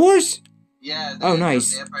Star Wars? Yeah.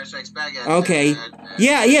 Nice. The Empire Strikes Back. Okay.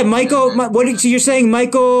 Yeah. Michael. So you're saying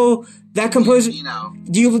Michael, that composer?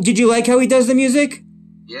 Did you like how he does the music?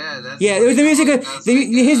 Yeah. The music.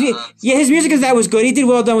 His music was good. He did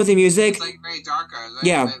well done with the music. It's like very darker.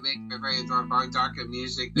 Very darker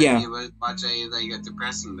music. Than you would watch a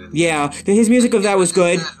depressing movie. Yeah. His music of that was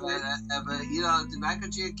good. But Michael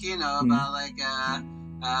Giacchino about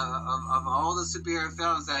of all the superhero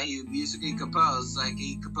films that he musically composed, like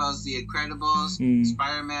he composed The Incredibles,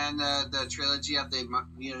 Spider-Man, the trilogy of the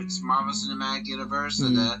Marvel Cinematic Universe,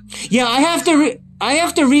 and I have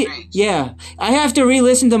to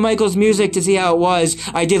re-listen to Michael's music to see how it was.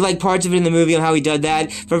 I did like parts of it in the movie and how he did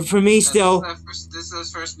that. For me, still. This is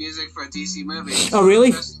his first music for a DC movie. Oh,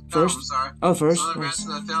 really? First. First. So the rest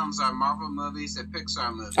of the films are Marvel movies and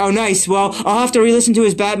Pixar movies. Oh, nice. Well, I'll have to re-listen to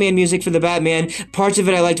his Batman music for the Batman. Parts of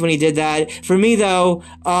it I liked when he did that. For me, though,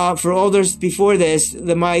 for older before this,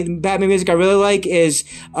 my Batman music I really like is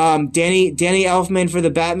Danny Elfman for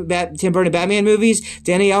the Tim Burton Batman movies.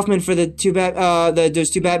 Danny Elfman for the those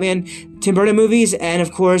two Batman Tim Burton movies, and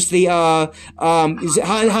of course the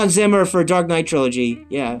Hans Zimmer for Dark Knight trilogy.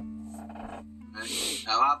 Yeah.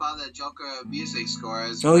 How about the Joker music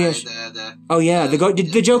scores? Oh yes.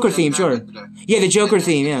 The Joker theme, sure. Yeah, the Joker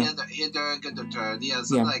theme, yeah.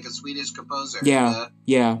 Something like a Swedish composer. Yeah.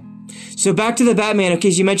 So back to the Batman.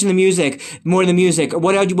 Okay, so you mentioned the music. More of the music.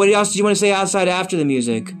 What else did you want to say after the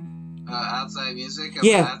music? Outside music?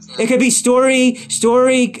 Yeah, it could be story,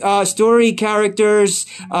 characters,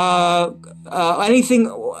 anything,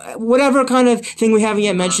 whatever kind of thing we haven't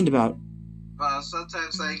yet mentioned about. Well,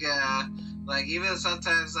 sometimes even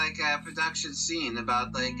sometimes a production scene about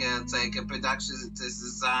it's like a production is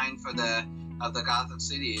designed for the Gotham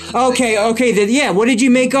City. Okay. What did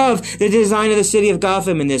you make of the design of the city of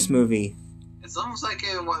Gotham in this movie? It's almost like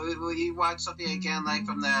you watch something again, like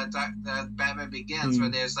from the Batman Begins, where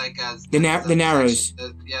there's the Narrows.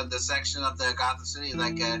 The section of the Gotham City,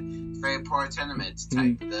 like a very poor tenement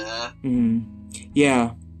type.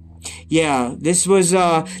 Yeah, this was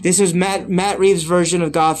Matt Reeves' version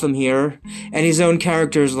of Gotham here, and his own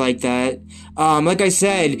characters like that. Like I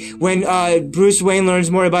said, when Bruce Wayne learns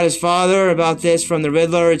more about his father, about this from the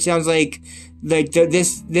Riddler, it sounds like Like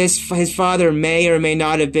his father may or may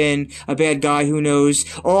not have been a bad guy. Who knows?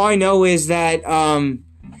 All I know is that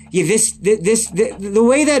the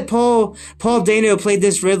way that Paul Dano played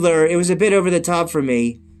this Riddler, it was a bit over the top for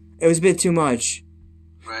me. It was a bit too much.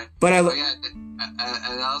 Right. But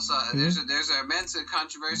and also there's an immense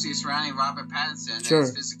controversy surrounding Robert Pattinson and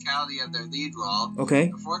his physicality of the lead role. Okay.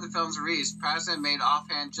 Before the film's release, Pattinson made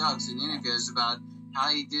offhand jokes in interviews about how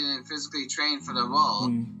he didn't physically train for the role.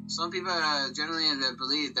 Some people generally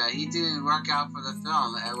believe that he didn't work out for the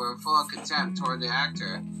film and were full of contempt toward the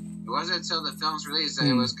actor. It wasn't until the film's release that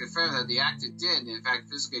it was confirmed that the actor did, in fact,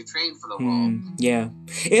 physically train for the role. Yeah.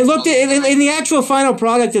 It looked in the actual final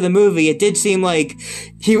product of the movie, it did seem like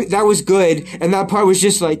that was good, and that part was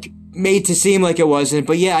just like made to seem like it wasn't.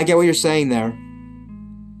 But yeah, I get what you're saying there.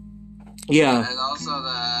 Yeah. And also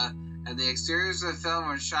the exteriors of the film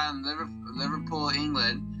were shot in Liverpool,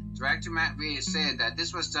 England. Director Matt Reeves said that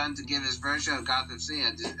this was done to give his version of Gotham City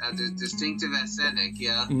a distinctive aesthetic,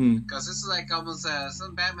 because this is like almost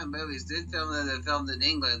some Batman movies did filmed in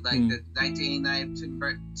England, like the 1989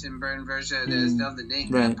 Tim Burton version that is filmed in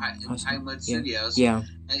England, in Pinewood Studios. Yeah.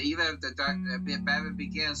 And even if Batman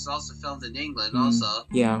Begins is also filmed in England, also.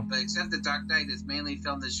 Yeah. But except the Dark Knight is mainly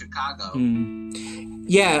filmed in Chicago.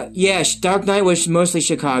 Yeah. Dark Knight was mostly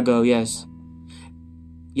Chicago. Yes.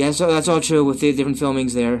 Yeah, so that's all true with the different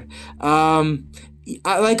filmings there.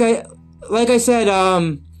 Like I said,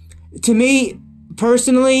 to me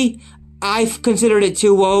personally, I considered it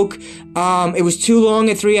too woke. It was too long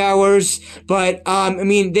at 3 hours, but I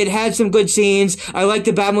mean, it had some good scenes. I like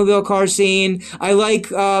the Batmobile car scene. I like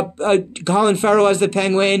Colin Farrell as the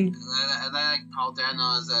Penguin. I like Paul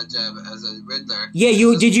Dano as a Riddler. Yeah,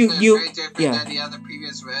 very different than the other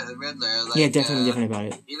previous Riddler. Like, definitely different about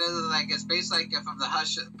it. Even like it's based like from the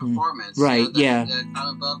Hush performance. Right. The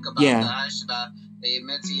comic book about the Hush about. He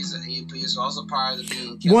admits he's also part of the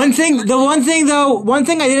being killed. One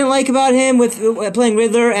thing I didn't like about him with playing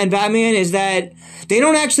Riddler and Batman is that they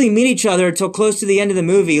don't actually meet each other until close to the end of the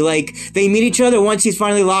movie. Like, they meet each other once he's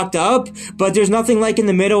finally locked up, but there's nothing like in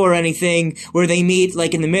the middle or anything where they meet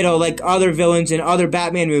like in the middle like other villains in other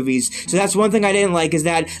Batman movies. So that's one thing I didn't like, is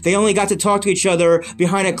that they only got to talk to each other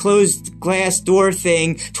behind a closed glass door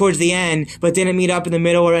thing towards the end, but didn't meet up in the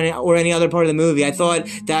middle or any other part of the movie. I thought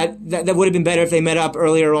that would have been better if they met up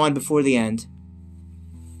earlier on before the end.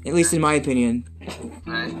 At least in my opinion.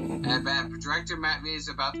 Right. And director Matt Reeves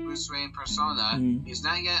about the Bruce Wayne persona, he's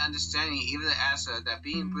not yet understanding even the aspect that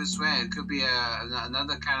being Bruce Wayne could be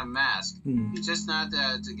another kind of mask. He's just not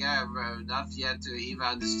together enough yet to even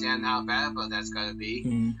understand how valuable that's going to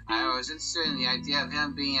be. I was interested in the idea of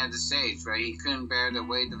him being at the stage where he couldn't bear the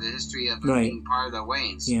weight of the history of being part of the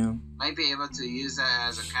Waynes. Yeah. Might be able to use that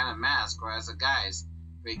as a kind of mask or as a guise,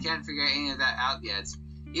 but he can't figure any of that out yet.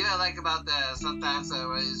 You know, like about sometimes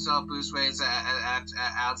when you saw Bruce Wayne's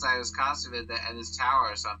outside his costume and his tower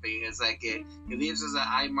or something, it's like it leaves as an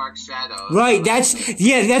eye marked shadow. Right. That's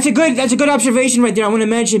a good observation right there. I want to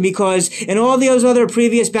mention, because in all those other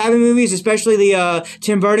previous Batman movies, especially the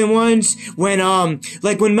Tim Burton ones, when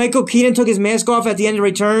Michael Keaton took his mask off at the end of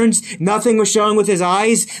Returns, nothing was showing with his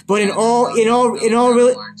eyes. But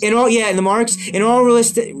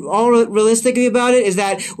realistically about it is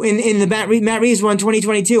that in the Matt Reeves one,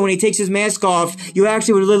 2022, when he takes his mask off, you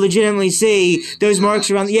actually would legitimately see those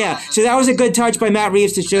marks around. Yeah, so that was a good touch by Matt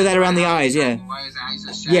Reeves to show that around the eyes. Yeah,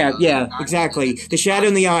 exactly. The shadow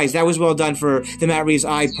in the eyes, that was well done for the Matt Reeves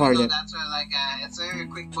eye part of it. That's it's a very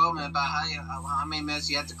quick moment about how many minutes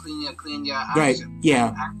you have to clean your eyes. Right.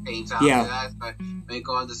 Yeah. Paint out. When you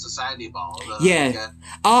go on the society ball.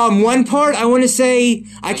 One part I want to say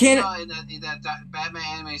I can't. In that Batman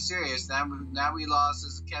anime series, now we lost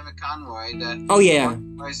is Kevin Conroy.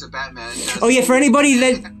 Voice of Batman. For anybody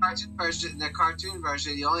that the cartoon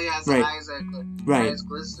version, he only has the eyes that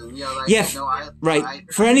glisten.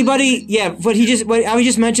 For anybody, what I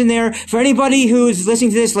just mentioned there. For anybody who's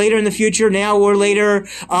listening to this later in the future, now or later,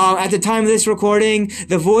 at the time of this recording,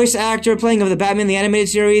 the voice actor playing of the Batman the animated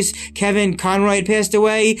series, Kevin Conroy, had passed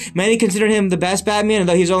away. Many considered him the best Batman,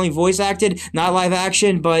 although he's only voice acted, not live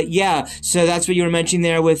action. But yeah, so that's what you were mentioning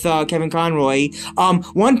there with Kevin Conroy.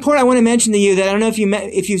 One part I want to mention to you that I don't know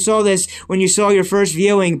if you saw this when you saw your first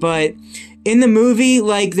viewing, but in the movie,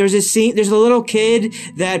 like, there's a scene, there's a little kid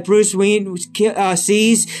that Bruce Wayne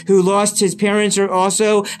sees who lost his parents, or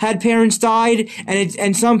also had parents died,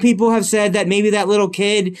 and some people have said that maybe that little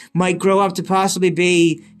kid might grow up to possibly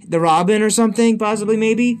be the Robin or something, possibly,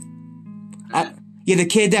 maybe. Yeah, the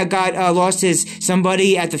kid that got lost his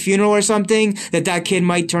somebody at the funeral or something, that kid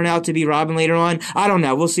might turn out to be Robin later on. I don't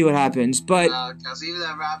know. We'll see what happens. But because even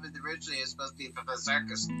though Robin originally is supposed to be from the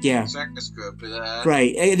circus group. But,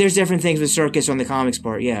 right. There's different things with circus on the comics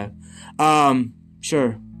part, yeah.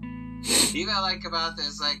 Sure. You know, like about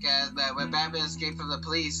this, like that when Batman escaped from the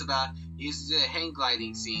police, about he used to do a hang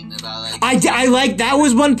gliding scene about like. I liked that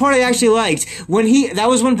was one part I actually liked that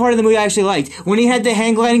was one part of the movie I actually liked when he had the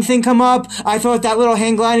hang gliding thing come up. I thought that little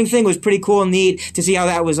hang gliding thing was pretty cool and neat to see how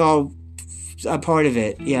that was all a part of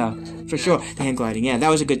it. Yeah, for sure. The hang gliding, yeah, that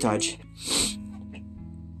was a good touch.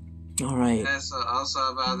 All right. That's also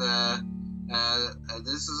about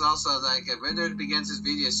this is also like Riddler begins his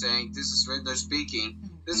video saying, "This is Riddler speaking."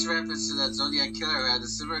 This reference to that Zodiac killer who had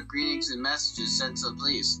similar greetings and messages sent to the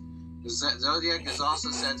police. The Zodiac is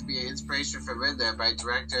also said to be an inspiration for Riddler by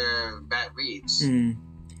director Matt Reeves.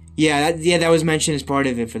 Yeah, that was mentioned as part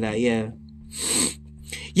of it for that. Yeah,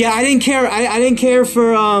 yeah. I didn't care. I didn't care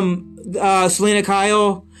for Selena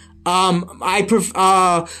Kyle.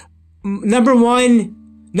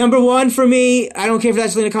 Number one for me, I don't care if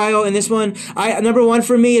that's Selena Kyle in this one. Number one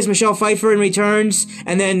for me is Michelle Pfeiffer in Returns,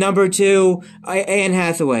 and then number two, Anne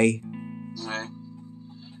Hathaway. Okay.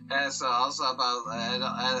 And so also about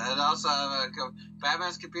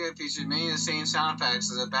Batman's computer features many of the same sound effects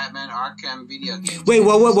as the Batman Arkham video games. Wait,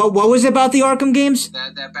 what was it about the Arkham games?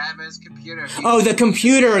 That Batman's computer. Oh, the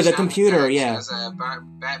computer, yeah. As a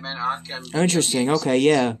Batman Arkham. Oh, interesting. Games. Okay,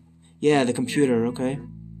 yeah, the computer. Okay.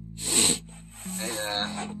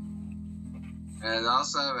 And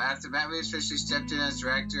also, after Matt Reeves officially stepped in as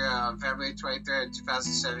director on February 23rd,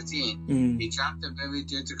 2017, he dropped the movie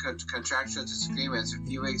due to contractual disagreements a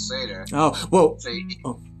few weeks later. Oh, well.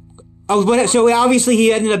 So obviously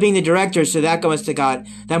he ended up being the director, so that must have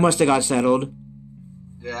got settled.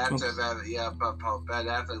 Yeah, after but Ben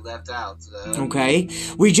Affleck left out. Okay,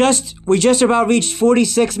 we just about reached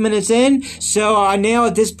 46 minutes in, so now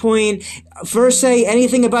at this point, first say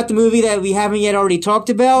anything about the movie that we haven't yet already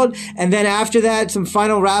talked about, and then after that, some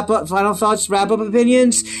final thoughts, wrap up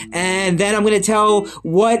opinions, and then I'm going to tell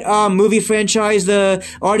what movie franchise the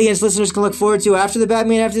audience listeners can look forward to after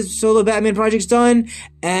the solo Batman project's done,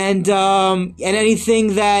 and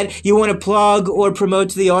anything that you want to plug or promote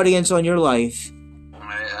to the audience on your life.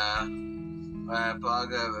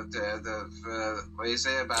 Blog what do you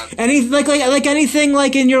say about anything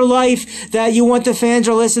like in your life that you want the fans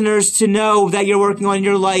or listeners to know that you're working on in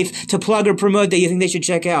your life to plug or promote that you think they should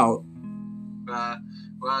check out?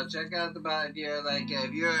 Well, check out about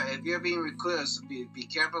if you're being recluse, be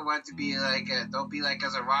careful what to be like. Don't be like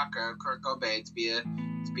as a rocker, Kurt Cobain, to be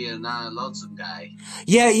a non-lonesome guy.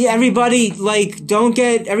 Yeah. Everybody don't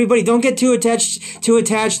get too attached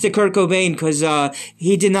to Kurt Cobain because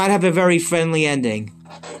he did not have a very friendly ending.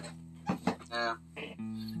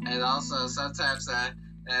 And also sometimes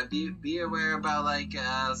be aware about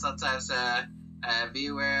sometimes. Be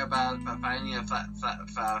aware about finding a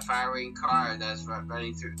firing car that's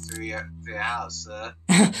running through your house.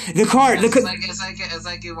 It's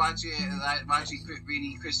like you watching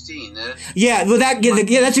reading Christine. Yeah, well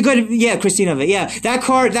that's a good Christine of it. Yeah, that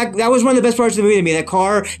car that was one of the best parts of the movie to me. That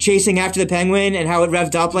car chasing after the penguin and how it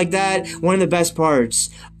revved up like that. One of the best parts.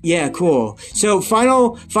 Yeah, cool. So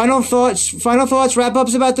final thoughts, wrap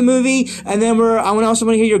ups about the movie, and then I also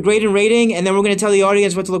want to hear your grade and rating, and then we're going to tell the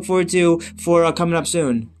audience what to look forward to for coming up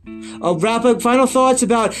soon. Wrap up, final thoughts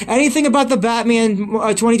about anything about the Batman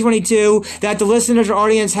 2022 that the listeners or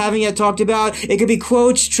audience haven't yet talked about. It could be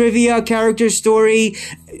quotes, trivia, character, story,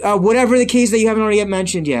 whatever the case that you haven't already yet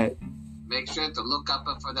mentioned yet. Make sure to look up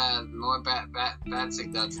for that more bat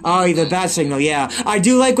signal. Oh, the bat signal, yeah. I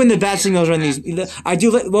do like when the bat signals are in these. I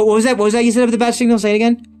do like. What was that? What was that you said about the bat signal? Say it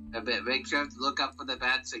again. Make sure to look up for the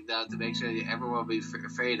bat signal to make sure that everyone will be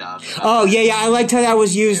afraid of. Oh, yeah. I liked how that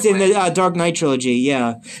was used in the Dark Knight trilogy.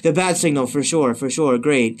 Yeah, the bat signal for sure.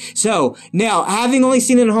 Great. So now, having only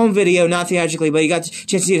seen it in home video, not theatrically, but you got the chance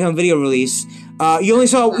to see it in home video release. You only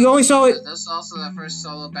saw it. This is also the first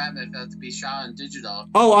solo Batman film to be shot on digital.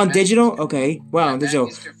 Oh, on digital? Okay. Wow, on digital.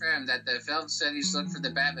 It's confirmed that the film studies look for the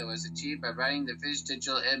Batman was achieved by writing the finished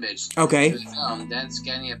digital image. Okay. To the film, then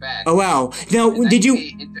scanning it back. Oh wow! Now, did you?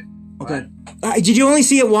 Okay. Did you only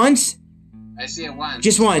see it once? I see it once.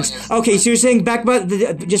 Just once. Okay, so you're saying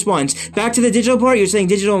just once. Back to the digital part. You're saying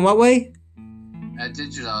digital in what way?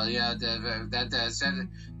 Digital, yeah.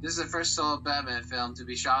 This is the first solo Batman film to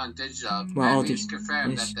be shot on digital. Wow, it's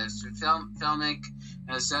confirmed that the filming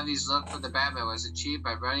and the 70s look for the Batman was achieved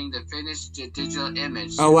by running the finished digital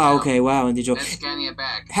image. Oh wow, okay, wow, and digital. Then scanning it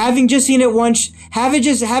back. Having just seen it once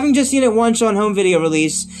on home video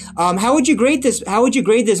release, how would you grade this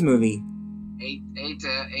movie?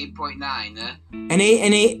 8.9. An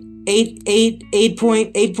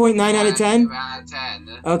 8.9 out of 10? Out of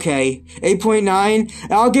 10. Okay, 8.9.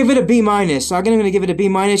 I'll give it a B minus. I'm gonna give it a B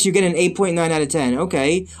minus. You get an 8.9 out of 10.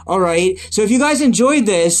 Okay, all right. So if you guys enjoyed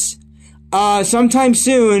this, sometime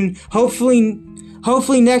soon, hopefully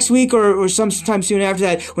next week or sometime soon after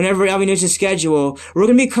that, whenever Alvin knows his schedule, we're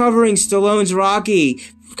gonna be covering Stallone's Rocky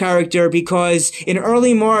character, because in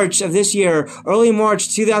early March of this year, early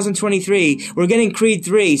March 2023, we're getting Creed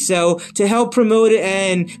 3. So to help promote it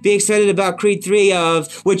and be excited about Creed 3,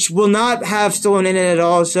 which will not have Stallone in it at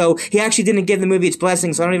all, so he actually didn't give the movie its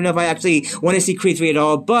blessing, so I don't even know if I actually want to see Creed 3 at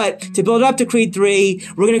all. But to build up to Creed 3,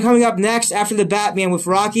 we're going to be coming up next after the Batman with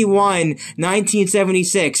Rocky 1,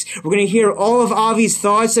 1976. We're going to hear all of Avi's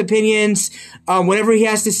thoughts, opinions, whatever he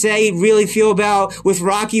has to say, really feel about with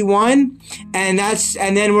Rocky 1, and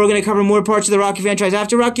then we're going to cover more parts of the Rocky franchise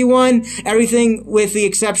after Rocky 1, everything with the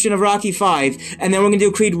exception of Rocky 5, and then we're going to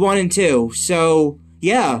do Creed 1 and 2. So,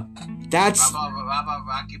 yeah, that's... How about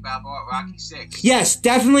Rocky Balboa, Rocky 6? Yes,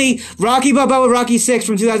 definitely. Rocky Balboa, Rocky 6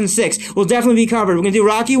 from 2006 will definitely be covered. We're going to do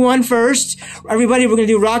Rocky 1 first. Everybody, we're going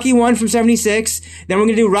to do Rocky 1 from 76. Then we're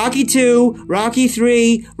going to do Rocky 2, Rocky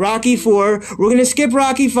 3, Rocky 4. We're going to skip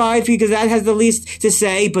Rocky 5 because that has the least to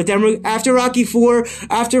say. But then after Rocky 4,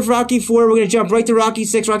 we're going to jump right to Rocky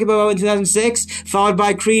 6, Rocky Balboa in 2006, followed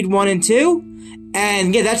by Creed 1 and 2.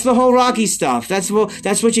 And yeah, that's the whole Rocky stuff. That's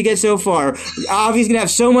what you get so far. Avi's gonna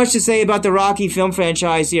have so much to say about the Rocky film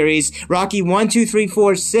franchise series. Rocky 1, 2, 3,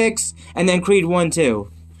 4, 6, and then Creed 1,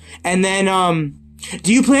 2. And then,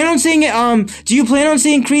 do you plan on seeing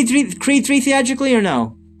Creed 3 theatrically or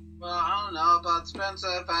no? Well, I don't know, but it depends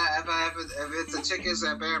if it's the tickets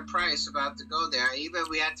at a better price about to go there. Even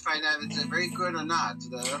we have to find out if it's very good or not,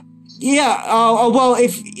 though. Yeah. Well,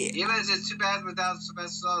 if even if it's too bad without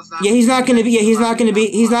Sylvester Stallone. Yeah, he's not going to be. Yeah, he's not going to be.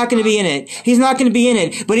 He's not going to be in it. He's not going to be in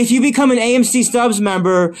it. But if you become an AMC Stubs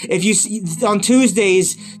member, if you on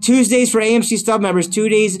Tuesdays for AMC Stub members,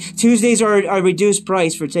 Tuesdays are a reduced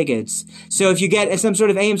price for tickets. So if you get some sort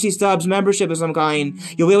of AMC Stubs membership of some kind,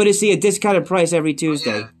 you'll be able to see a discounted price every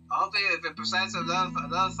Tuesday. Yeah. Hopefully, if it presents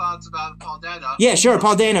other thoughts about Paul Dano. Yeah, sure,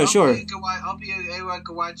 Paul Dano, sure. Hopefully, everyone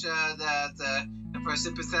can watch for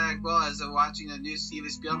sympathetic well as watching a new Steven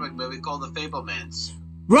Spielberg movie called The Fabelmans.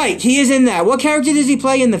 Right, he is in that. What character does he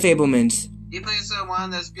play in The Fabelmans? He plays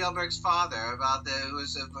one of Spielberg's father,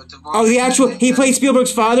 who's divorced. Oh, he played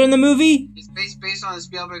Spielberg's father in the movie? It's based on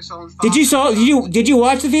Spielberg's own father. Did you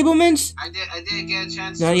watch The Fabelmans? I didn't get a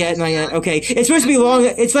chance. Not yet. Okay, it's supposed to be long.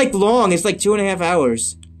 It's like long. It's like 2.5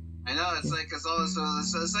 hours. I know, it's like it's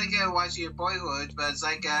like watching your Boyhood, but it's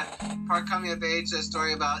like a part coming of age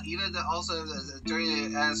story about even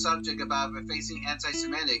during the subject about facing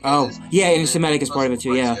anti-Semitic. Oh, yeah, anti-Semitic is part of it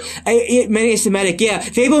too. Yeah, anti-Semitic. Yeah,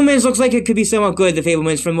 Fabelmans looks like it could be somewhat good. The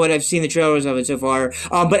Fabelmans, from what I've seen the trailers of it so far.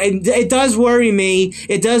 But it does worry me.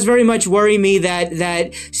 It does very much worry me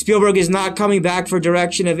that Spielberg is not coming back for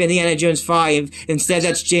direction of Indiana Jones 5. Instead,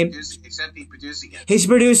 that's James. Except he's producing it. He's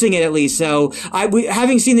producing it at least. So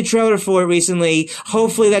having seen the trailer for it recently,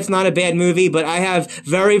 hopefully that's not a bad movie. But I have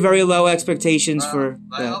very, very low expectations for.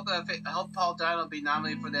 I hope Paul Dano will be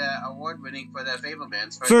nominated for the award winning for the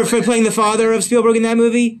Fabelmans for playing the father of Spielberg in that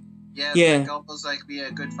movie. Yeah. Like almost like be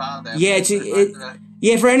a good father. Yeah,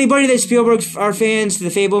 for anybody that Spielberg are fans, the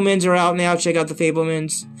Fabelmans are out now. Check out the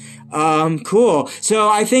Fabelmans. Cool. So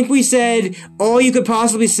I think we said all you could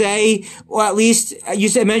possibly say, or at least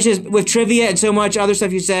mentioned with trivia and so much other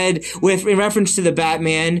stuff you said in reference to the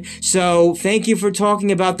Batman. So thank you for talking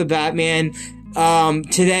about the Batman.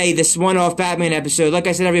 Today, this one-off Batman episode. Like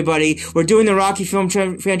I said, everybody, we're doing the Rocky film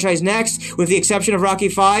franchise next, with the exception of Rocky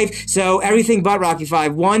 5. So everything but Rocky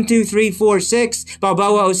 5. 1, 2, 3, 4, 6,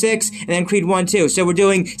 Balboa 06, and then Creed 1, 2. So we're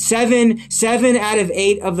doing 7 out of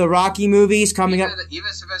 8 of the Rocky movies coming up.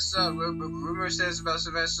 Even Sylvester, rumor says about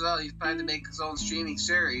Sylvester, he's planning to make his own streaming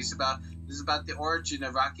series about the origin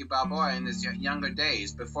of Rocky Balboa in his younger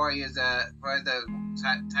days before he is the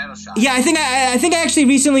title shot. Yeah, I think I actually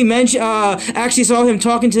recently actually saw him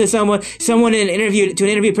talking to someone in an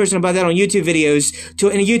interview person about that on YouTube videos.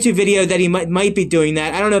 In a YouTube video that he might be doing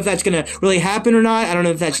that. I don't know if that's gonna really happen or not. I don't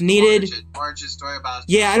know if that's needed. Origin story about.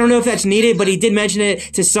 Yeah, I don't know if that's needed, but he did mention it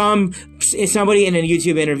to somebody in a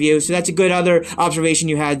YouTube interview. So that's a good other observation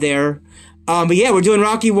you had there. But yeah, we're doing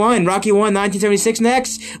Rocky 1, 1976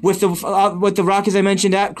 next, with the Rockies I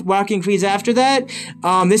mentioned, Rocky and Creeds after that.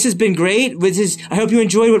 This has been great. I hope you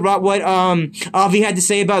enjoyed what Avi had to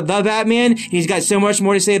say about the Batman. He's got so much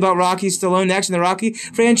more to say about Rocky Stallone next in the Rocky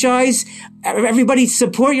franchise. Everybody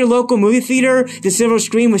support your local movie theater, the Silver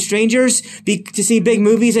Screen with Strangers, to see big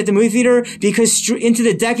movies at the movie theater, because into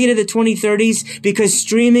the decade of the 2030s, because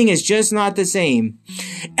streaming is just not the same.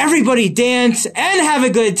 Everybody dance and have a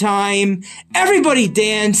good time. Everybody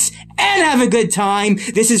dance and have a good time.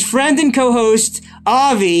 This is friend and co-host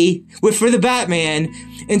Avi with For the Batman.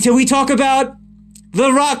 Until we talk about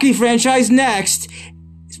the Rocky franchise next,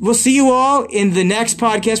 we'll see you all in the next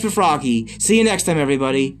podcast with Rocky. See you next time,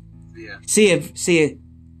 everybody. See ya.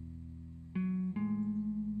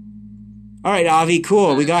 All right, Avi,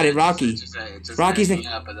 cool. We got it, Rocky. Rocky's next.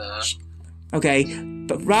 Okay,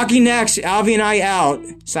 but Rocky next. Avi and I out.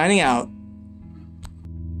 Signing out.